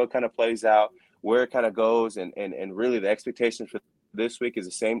see how it kind of plays out, where it kind of goes, and really the expectations for this week is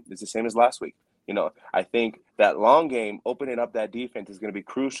the same as last week. I think that long game, opening up that defense is going to be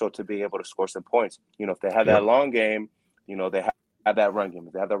crucial to be able to score some points. If they have that long game, they have that run game.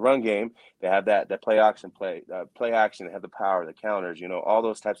 If they have the run game, they have that play action, they have the power, the counters, all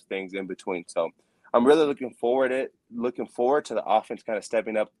those types of things in between. So I'm really looking forward to the offense kind of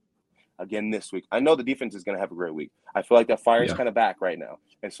stepping up again this week. I know the defense is going to have a great week. I feel like that fire is kind of back right now.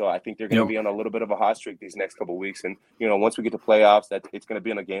 And so I think they're going to be on a little bit of a hot streak these next couple of weeks. And, once we get to playoffs, that it's going to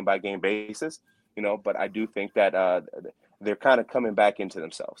be on a game-by-game basis, but I do think that they're kind of coming back into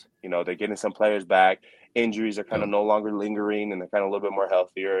themselves. They're getting some players back. Injuries are kind of no longer lingering, and they're kind of a little bit more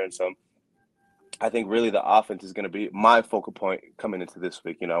healthier. And so I think really the offense is going to be my focal point coming into this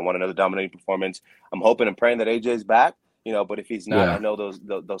week. I want another dominating performance. I'm hoping and praying that AJ's back. But if he's not, I know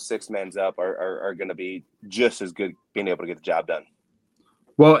those six men's up are going to be just as good being able to get the job done.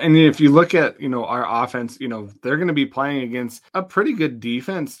 Well, and if you look at, our offense, they're going to be playing against a pretty good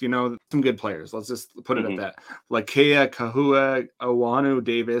defense, some good players. Let's just put it at that. Like Kea Kahua Owanu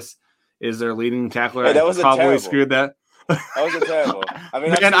Davis is their leading tackler. Hey, that was probably screwed that. That was terrible. I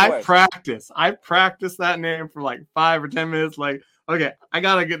mean, and I practiced that name for like 5 or 10 minutes. Like, okay, I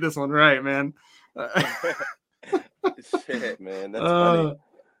got to get this one right, man. Shit, man. That's funny.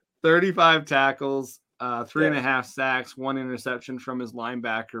 35 tackles, 3.5 sacks, 1 interception from his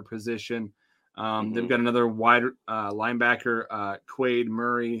linebacker position. They've got another wide linebacker, Quade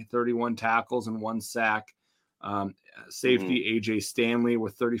Murray, 31 tackles and 1 sack. Safety AJ Stanley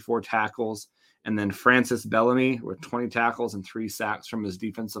with 34 tackles. And then Francis Bellamy with 20 tackles and 3 sacks from his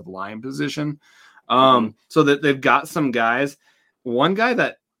defensive line position. So that they've got some guys. One guy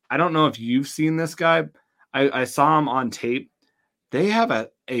that I don't know if you've seen this guy. I saw him on tape. They have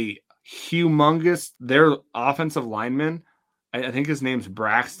a humongous. Their offensive lineman, I think his name's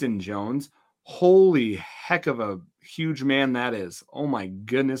Braxton Jones. Holy heck of a huge man that is. Oh my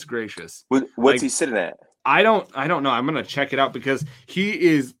goodness gracious. What's he sitting at? I don't know. I'm gonna check it out because he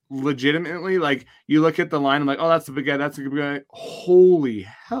is legitimately like, you look at the line, I'm like, oh, that's a big guy, that's a good guy. Holy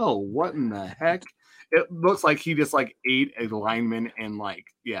hell, what in the heck? It looks like he just like ate a lineman and like,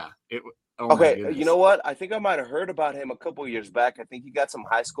 yeah, it. Oh okay, you know what? I think I might have heard about him a couple years back. I think he got some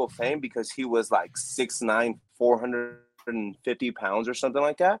high school fame because he was like 6'9", 450 pounds or something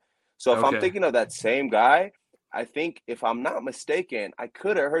like that. So if I'm thinking of that same guy, I think if I'm not mistaken, I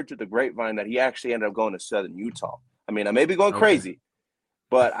could have heard through the grapevine that he actually ended up going to Southern Utah. I mean, I may be going crazy,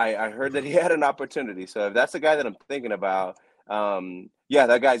 but I heard that he had an opportunity. So if that's the guy that I'm thinking about, yeah,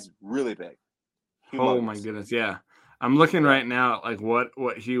 that guy's really big. Humongous. Oh my goodness, yeah. I'm looking right now at like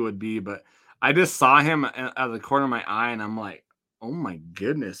what he would be, but I just saw him out of the corner of my eye, and I'm like, oh my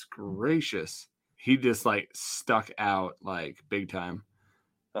goodness gracious. He just like stuck out like big time.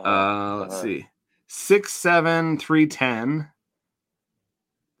 Let's see. 6'7", 310.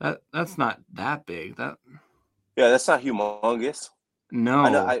 That's not that big. That's not humongous. No. I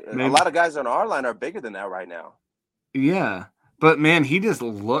know, a lot of guys on our line are bigger than that right now. Yeah. But man, he just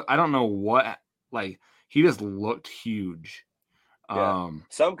looked, I don't know what, like, he just looked huge. Yeah.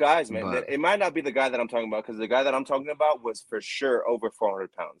 Some guys, man, it might not be the guy that I'm talking about, because the guy that I'm talking about was for sure over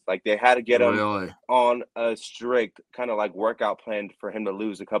 400 pounds. Like, they had to get him on a strict kind of like workout plan for him to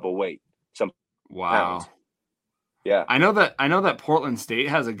lose a couple weight. Pounds. Yeah. I know that Portland State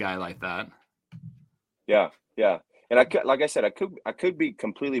has a guy like that. Yeah. And like I said, I could be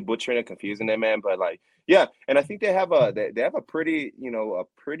completely butchering and confusing that, man, but like, yeah. And I think they have a pretty, a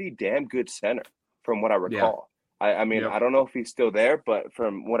pretty damn good center from what I recall. I mean, I don't know if he's still there, but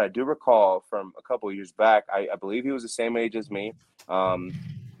from what I do recall from a couple of years back, I believe he was the same age as me. I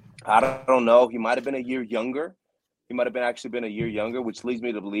don't know. He might have been a year younger. He might have been a year younger, which leads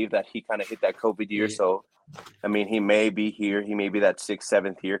me to believe that he kind of hit that COVID year. So, I mean, he may be here. He may be that 6th,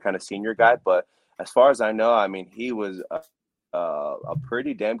 7th year kind of senior guy. But as far as I know, I mean, he was a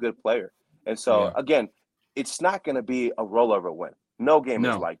pretty damn good player. And so, again, it's not going to be a rollover win. No game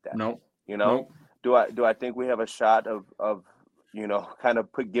is like that. No. Do I think we have a shot of kind of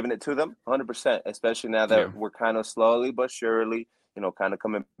giving it to them? 100%, especially now that we're kind of slowly but surely, kind of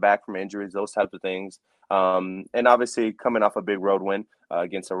coming back from injuries, those types of things. And obviously coming off a big road win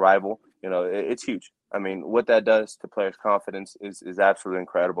against a rival, it's huge. I mean, what that does to players' confidence is absolutely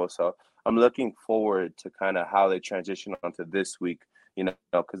incredible. So I'm looking forward to kind of how they transition onto this week,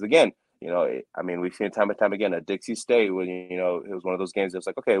 because again, I mean, we've seen time and time again at Dixie State when, it was one of those games that was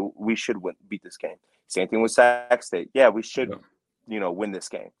like, okay, we should beat this game. Same thing with Sac State. Yeah, we should, win this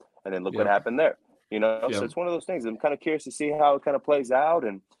game. And then look what happened there, So it's one of those things. I'm kind of curious to see how it kind of plays out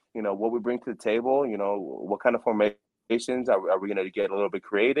and, what we bring to the table, what kind of formations are we going to get a little bit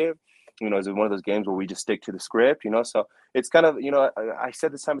creative? Is it one of those games where we just stick to the script, So it's kind of, I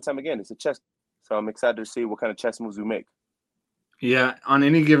said this time and time again, it's a chess. So I'm excited to see what kind of chess moves we make. Yeah, on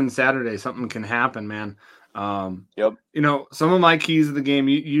any given Saturday, something can happen, man. Yep. Some of my keys of the game,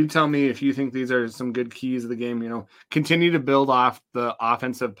 you tell me if you think these are some good keys of the game, continue to build off the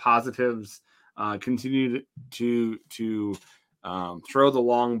offensive positives, continue to throw the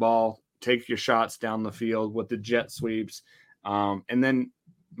long ball, take your shots down the field with the jet sweeps. And then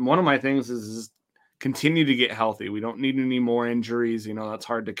one of my things is continue to get healthy. We don't need any more injuries. That's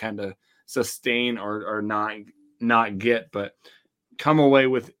hard to kind of sustain or not get, but come away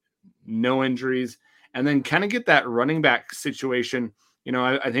with no injuries, and then kind of get that running back situation.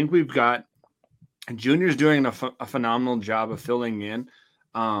 I think we've got Junior's doing a phenomenal job of filling in.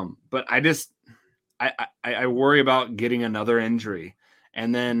 But I worry about getting another injury,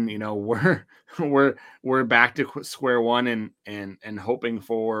 and then, we're back to square one and hoping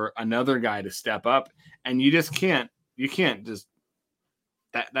for another guy to step up. And you can't just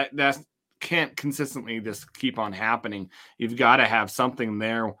that's can't consistently just keep on happening. You've got to have something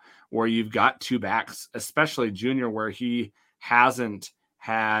there where you've got two backs, especially Junior, where he hasn't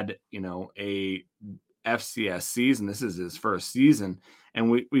had, a FCS season. This is his first season.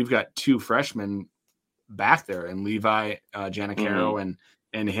 And we've got two freshmen back there, and Levi Janicaro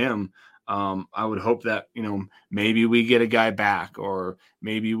and him. I would hope that, maybe we get a guy back, or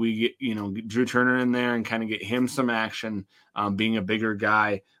maybe we get, Drew Turner in there and kind of get him some action, being a bigger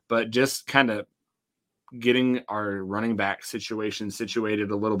guy, but just kind of getting our running back situation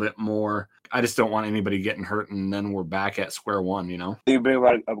situated a little bit more. I just don't want anybody getting hurt, and then we're back at square one, You bring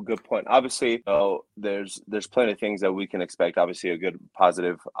up a good point. Obviously, there's plenty of things that we can expect. Obviously, a good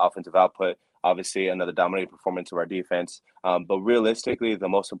positive offensive output. Obviously, another dominating performance of our defense. But realistically, the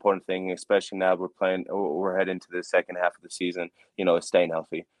most important thing, especially now we're heading to the second half of the season, is staying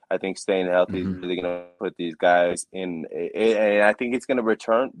healthy. I think staying healthy is really going to put these guys in, and I think it's going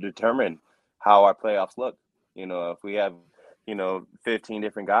to determine how our playoffs look. If we have 15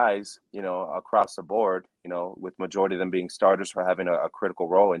 different guys, across the board, with majority of them being starters for having a critical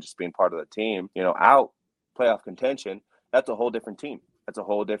role and just being part of the team, out playoff contention, that's a whole different team. That's a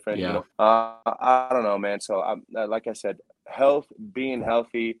whole different, I don't know, man. So like I said, being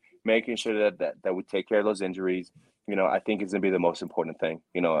healthy, making sure that we take care of those injuries, I think is going to be the most important thing.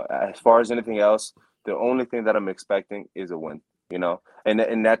 As far as anything else, the only thing that I'm expecting is a win.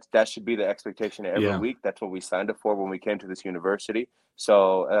 And that should be the expectation every week. That's what we signed up for when we came to this university.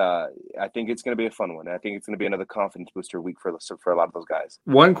 So I think it's going to be a fun one. I think it's going to be another confidence booster week for a lot of those guys.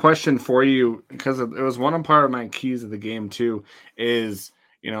 One question for you, because it was one part of my keys of the game too, is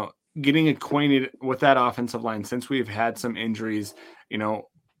getting acquainted with that offensive line since we've had some injuries.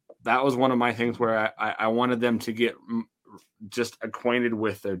 That was one of my things where I wanted them to get just acquainted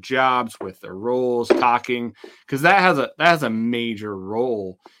with their jobs, with their roles, talking, because that has a major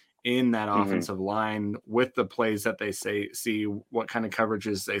role in that offensive line with the plays that they see, what kind of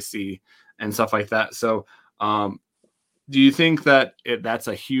coverages they see, and stuff like that. So, do you think that that's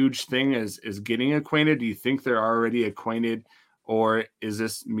a huge thing? Is getting acquainted? Do you think they're already acquainted, or is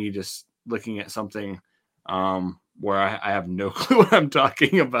this me just looking at something where I have no clue what I'm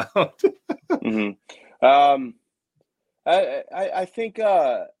talking about?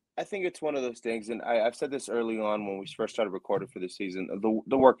 I think it's one of those things, and I've said this early on when we first started recording for the season.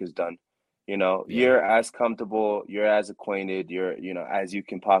 The work is done. You're as comfortable, you're as acquainted, you're as you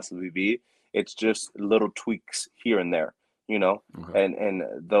can possibly be. It's just little tweaks here and there. And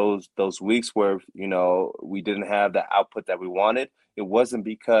those weeks where we didn't have the output that we wanted, it wasn't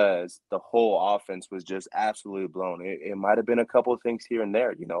because the whole offense was just absolutely blown. It might have been a couple of things here and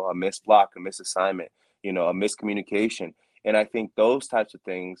there, a missed block, a misassignment, a miscommunication. And I think those types of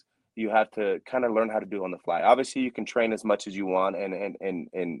things you have to kind of learn how to do on the fly. Obviously, you can train as much as you want,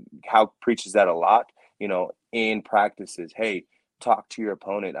 and Hal preaches that a lot, in practices. Hey, talk to your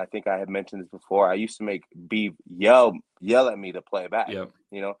opponent. I think I had mentioned this before. I used to make Beeve yell at me to play back. Yep.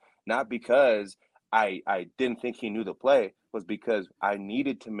 Not because I didn't think he knew the play, was because I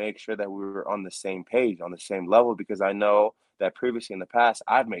needed to make sure that we were on the same page, on the same level, because I know that previously in the past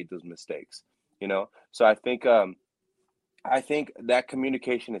I've made those mistakes. So I think that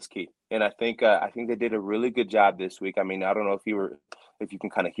communication is key, and I think they did a really good job this week. I mean, I don't know if you can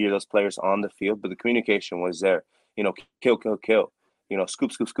kind of hear those players on the field, but the communication was there. Kill,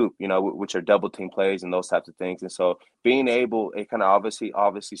 scoop, scoop, scoop. Which are double team plays and those types of things. And so being able, it kind of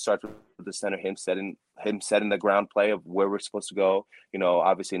obviously starts with the center, him setting the ground play of where we're supposed to go.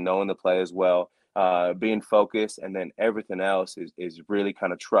 Obviously knowing the play as well, being focused, and then everything else is really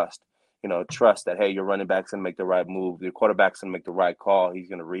kind of trust. Trust that, hey, your running back's going to make the right move. Your quarterback's going to make the right call. He's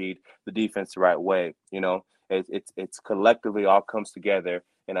going to read the defense the right way. It's collectively all comes together.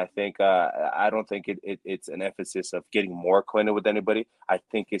 And I think I don't think it's an emphasis of getting more acquainted with anybody. I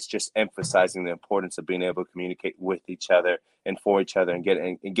think it's just emphasizing the importance of being able to communicate with each other and for each other and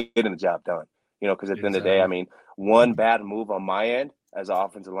getting the job done. Because at the end of the day, I mean, one bad move on my end as an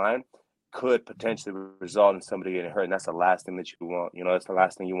offensive line could potentially result in somebody getting hurt, and that's the last thing that you want. That's the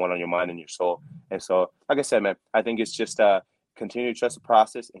last thing you want on your mind and your soul. And so, like I said, man, I think it's just continue to trust the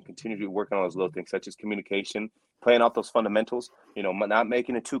process and continue to work on those little things such as communication, playing out those fundamentals. Not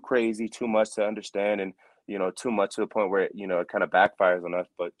making it too crazy, too much to understand, and too much to the point where it kind of backfires on us.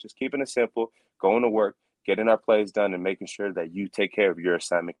 But just keeping it simple, going to work, getting our plays done, and making sure that you take care of your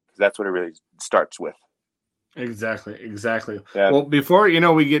assignment, because that's what it really starts with. Exactly. Yeah. Well, before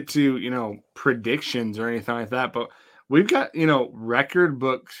we get to predictions or anything like that, but we've got record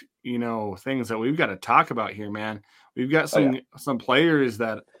books, things that we've got to talk about here, man. We've got some players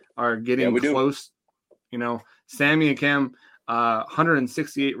that are getting close. Sammy Akem,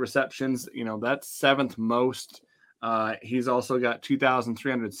 168 receptions. That's seventh most. He's also got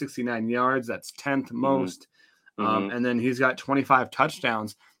 2,369 yards. That's 10th most. And then he's got 25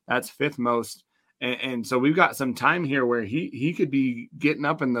 touchdowns. That's fifth most. And so we've got some time here where he could be getting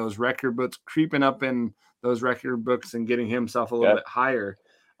up in those record books, creeping up in those record books and getting himself a little bit higher.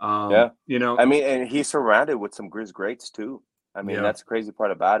 I mean, and he's surrounded with some Grizz greats too. I mean, that's the crazy part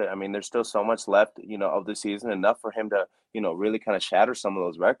about it. I mean, there's still so much left, of the season, enough for him to, really kind of shatter some of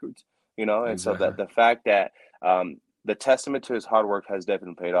those records, and Exactly. so that the fact that the testament to his hard work has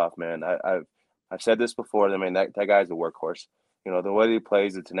definitely paid off, man. I've said this before. I mean, that guy's a workhorse. The way he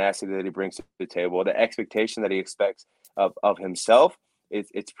plays, the tenacity that he brings to the table, the expectation that he expects of himself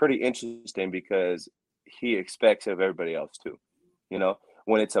it's pretty interesting because he expects of everybody else too. You know,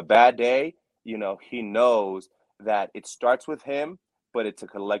 when it's a bad day, you know, he knows that it starts with him, but it's a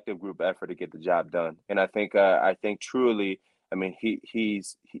collective group effort to get the job done. And I think truly, I mean,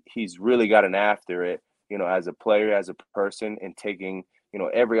 he's really gotten after it, you know, as a player, as a person, and taking, you know,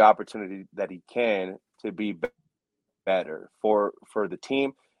 every opportunity that he can to be better for the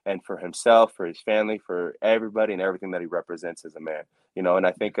team and for himself, for his family, for everybody and everything that he represents as a man. You know, and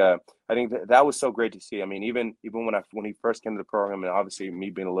I think that was so great to see. I mean, even when he first came to the program, and obviously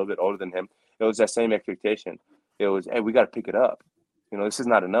me being a little bit older than him, it was that same expectation. It was, hey, we got to pick it up. You know, this is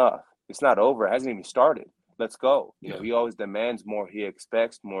not enough. It's not over. It hasn't even started. Let's go. You know, he always demands more. He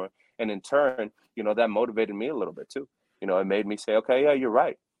expects more. And in turn, you know, that motivated me a little bit too. You know, it made me say, okay, yeah, you're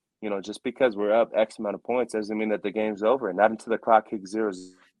right. You know, just because we're up X amount of points doesn't mean that the game's over. And not until the clock kicks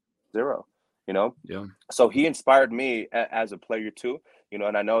 0-0, you know? Yeah. So he inspired me as a player too, you know,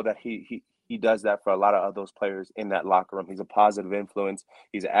 and I know that he does that for a lot of those players in that locker room. He's a positive influence.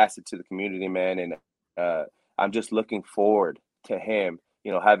 He's an asset to the community, man. And I'm just looking forward to him,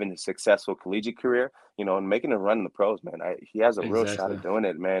 you know, having a successful collegiate career, you know, and making a run in the pros, man. He has a real shot at doing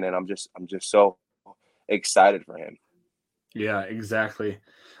it, man. And I'm just so excited for him. Yeah, exactly.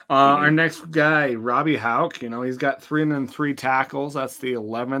 Our next guy, Robbie Houck, you know, he's got 303 tackles. That's the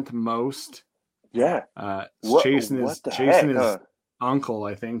 11th most. Yeah. Chasing his uncle,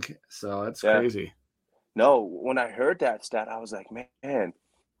 I think. So that's crazy. No, when I heard that stat, I was like, man,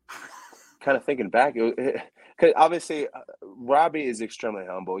 kind of thinking back, because obviously Robbie is extremely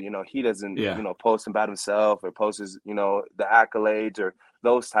humble. You know, he doesn't, you know, post about himself or post his, you know, the accolades or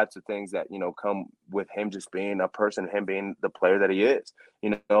those types of things that, you know, come with him just being a person, him being the player that he is,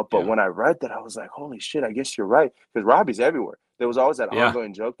 you know. But when I read that, I was like, holy shit, I guess you're right. Because Robbie's everywhere. There was always that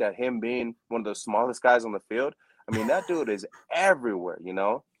ongoing joke that him being one of the smallest guys on the field, I mean, that dude is everywhere, you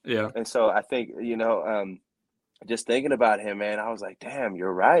know. Yeah. And so I think, you know, just thinking about him, man, I was like, damn,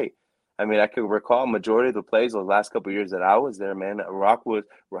 you're right. I mean, I could recall majority of the plays those last couple of years that I was there, man.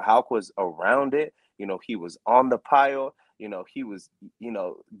 Houck was around it. You know, he was on the pile. You know, he was, you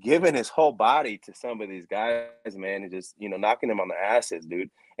know, giving his whole body to some of these guys, man, and just, you know, knocking them on the asses,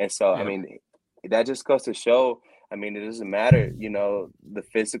 dude. And so, I mean, that just goes to show, I mean, it doesn't matter, you know, the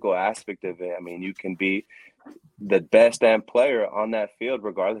physical aspect of it. I mean, you can be the best damn player on that field,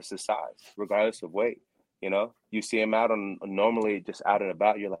 regardless of size, regardless of weight. You know, you see him out on normally just out and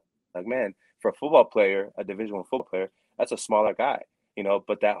about. You're like, man, for a football player, a Division I football player, that's a smaller guy, you know,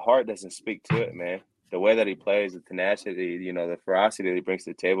 but that heart doesn't speak to it, man. The way that he plays, the tenacity, you know, the ferocity that he brings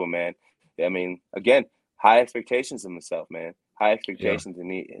to the table, man. I mean, again, high expectations of himself, man. High expectations,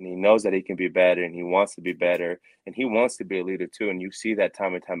 and he knows that he can be better, and he wants to be better, and he wants to be a leader too. And you see that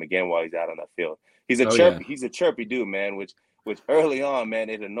time and time again while he's out on that field. He's a chirpy dude, man, which early on, man,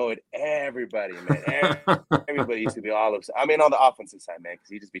 it annoyed everybody, man. Everybody used to be all upset. I mean, on the offensive side, man, because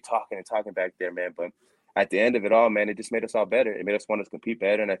he'd just be talking and talking back there, man. But at the end of it all, man, it just made us all better. It made us want to compete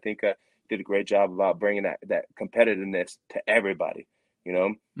better, and I think did a great job about bringing that competitiveness to everybody. You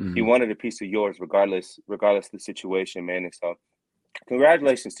know, he wanted a piece of yours, regardless of the situation, man. And so,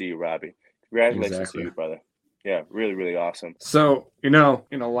 congratulations to you, Robbie. Congratulations to you, brother. Yeah, really, really awesome. So, you know,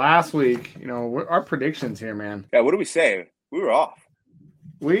 last week, you know, our predictions here, man. Yeah, what did we say? We were off.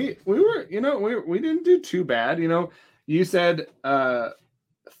 We were, you know, we didn't do too bad. You know, you said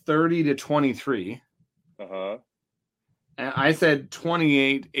 30-23. Uh-huh. And I said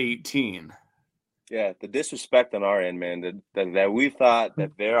 28-18. Yeah, the disrespect on our end, man, that we thought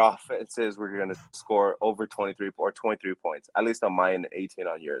that their offenses were going to score over 23 or 23 points. At least on mine, 18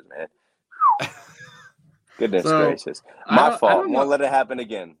 on yours, man. Goodness gracious. My fault. Won't let it happen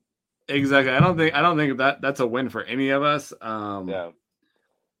again. Exactly. I don't think that's a win for any of us. Yeah.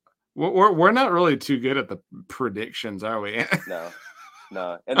 We're not really too good at the predictions, are we? No.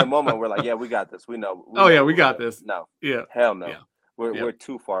 In the moment, we're like, yeah, we got this. We know. We got this. No. Yeah. Hell no. Yeah. We're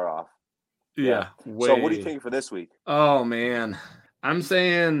too far off. Yeah. So what do you think for this week? Oh, man. I'm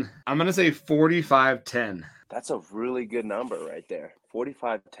going to say 45-10. That's a really good number right there.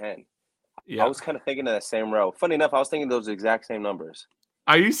 45-10. Yeah. I was kind of thinking of that same row. Funny enough, I was thinking those exact same numbers.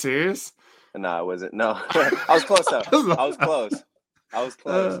 Are you serious? No, I wasn't. No. I was close though. I was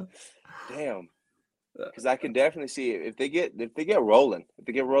close. Damn. Because I can definitely see if they get rolling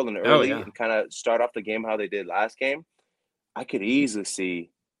early and kind of start off the game how they did last game, I could easily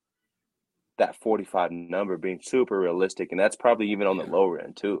see that 45 number being super realistic, and that's probably even on the lower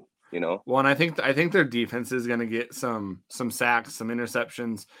end too, you know. Well, and I think their defense is going to get some sacks, some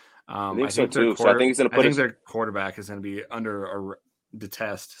interceptions. I think so too. So I think their quarterback is going to be under the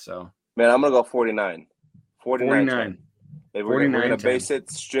test. So man, I'm going to go 49. 49. We're gonna base it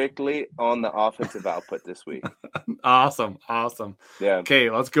strictly on the offensive output this week. Awesome. Yeah. Okay,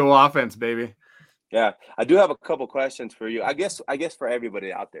 let's go offense, baby. Yeah, I do have a couple questions for you. I guess for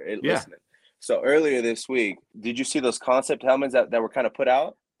everybody out there listening. So earlier this week, did you see those concept helmets that were kind of put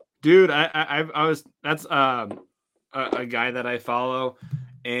out? Dude, I was that's a guy that I follow,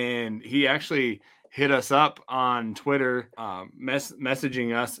 and he actually hit us up on Twitter,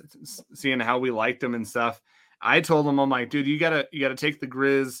 messaging us, seeing how we liked them and stuff. I told him, I'm like, dude, you gotta take the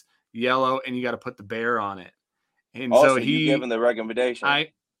Grizz yellow and you gotta put the bear on it. And also, so you gave him the recommendation.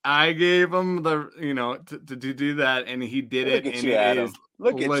 I gave him the to do that, and he did it. And it is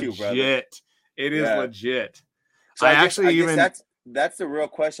legit. It is legit. So I guess that's the real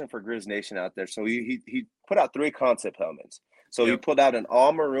question for Grizz Nation out there. So he put out 3 concept helmets. So he pulled out an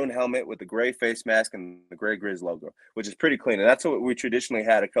all maroon helmet with the gray face mask and the gray Grizz logo, which is pretty clean. And that's what we traditionally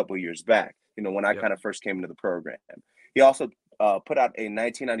had a couple of years back, when I kind of first came into the program. He also put out a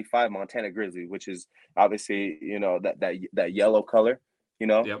 1995 Montana Grizzly, which is obviously, that yellow color,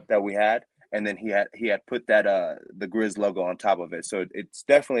 that we had. And then he had put that the Grizz logo on top of it. So it's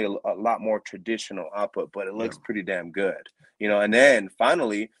definitely a lot more traditional output, but it looks pretty damn good. And then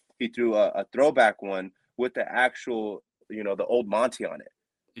finally he threw a throwback one with the actual, the old Monty on it,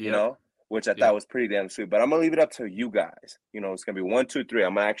 which I thought was pretty damn sweet. But I'm gonna leave it up to you guys. It's gonna be 1, 2, 3.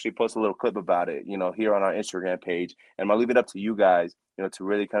 I'm gonna actually post a little clip about it, here on our Instagram page. And I'm gonna leave it up to you guys, to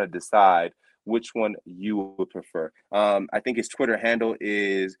really kind of decide which one you would prefer. I think his Twitter handle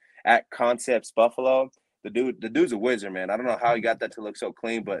is @ConceptsBuffalo. The dude's a wizard, man. I don't know how he got that to look so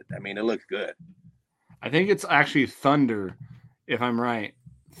clean, but I mean, it looks good. I think it's actually Thunder, if I'm right.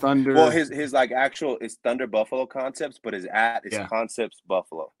 Thunder. Well, his like actual is Thunder Buffalo Concepts, but his @ is Concepts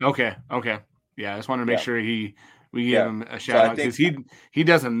Buffalo. Okay. Yeah, I just wanted to make sure we give him a shout out because he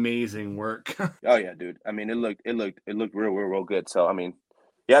does amazing work. Oh yeah, dude. I mean, it looked real good. So I mean,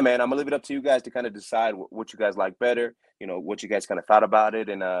 yeah, man, I'm gonna leave it up to you guys to kind of decide what you guys like better. What you guys kind of thought about it,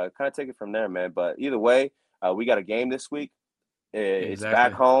 and kind of take it from there, man. But either way, we got a game this week. It's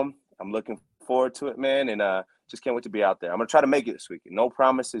back home. I'm looking forward to it, man, and just can't wait to be out there. I'm gonna try to make it this week. No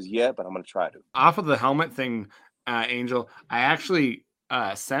promises yet, but I'm gonna try to. Off of the helmet thing, Angel, I actually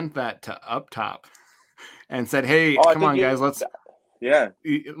sent that to Up Top and said, "Hey, come on, guys, let's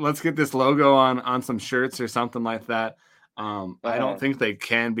get this logo on some shirts or something like that." I don't think they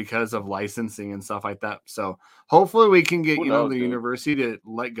can because of licensing and stuff like that. So hopefully we can get the university to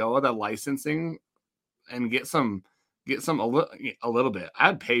let go of that licensing and get some a little bit.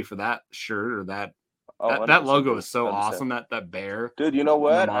 I'd pay for that shirt or that. That logo is so 100%. Awesome. That bear, dude. You know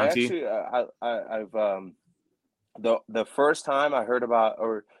what? I actually, I've the first time I heard about,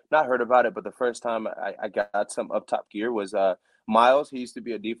 or not heard about it, but the first time I got some Up Top gear was Miles. He used to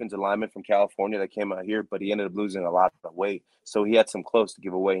be a defensive lineman from California that came out here, but he ended up losing a lot of weight, so he had some clothes to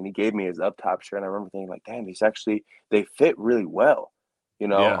give away, and he gave me his Up Top shirt. And I remember thinking, like, damn, they fit really well.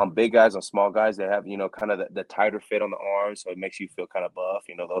 On big guys, on small guys, they have, kind of the tighter fit on the arms, so it makes you feel kind of buff,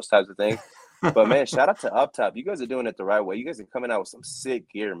 those types of things. But, man, shout out to Up Top. You guys are doing it the right way. You guys are coming out with some sick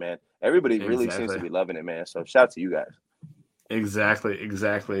gear, man. Everybody really seems to be loving it, man. So shout out to you guys. Exactly.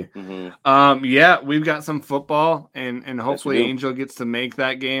 Mm-hmm. Yeah, we've got some football, and hopefully Angel gets to make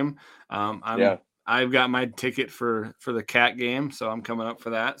that game. I've got my ticket for the Cat game, so I'm coming up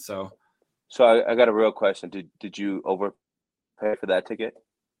for that. So I got a real question. Did you overpay for that ticket?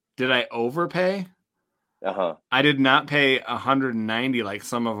 Did I overpay? I did not pay $190 like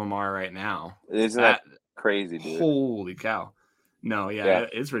some of them are right now. Isn't that crazy, dude? Holy cow! No,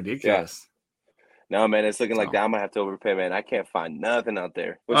 it's ridiculous. No, man, it's looking like that. I'm gonna have to overpay, man. I can't find nothing out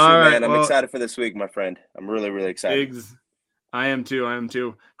there. Man, I'm excited for this week, my friend. I'm really, really excited. I am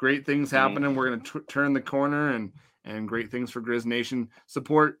too. Great things happening. We're gonna turn the corner, and great things for Grizz Nation.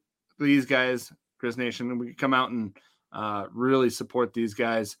 Support these guys, Grizz Nation. We can come out and really support these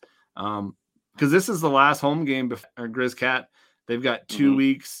guys. Because this is the last home game before Grizz Cat. They've got 2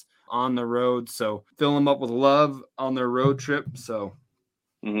 weeks on the road, so fill them up with love on their road trip. So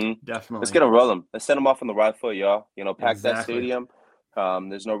definitely, let's get them rolling. Let's send them off on the right foot, y'all. Pack that stadium.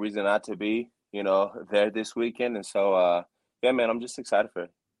 There's no reason not to be, there this weekend. And so, yeah, man, I'm just excited for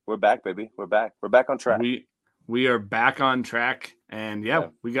it. We're back, baby. We're back. We're back on track. We are back on track, and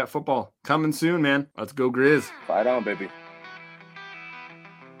we got football coming soon, man. Let's go, Grizz. Fight on, baby.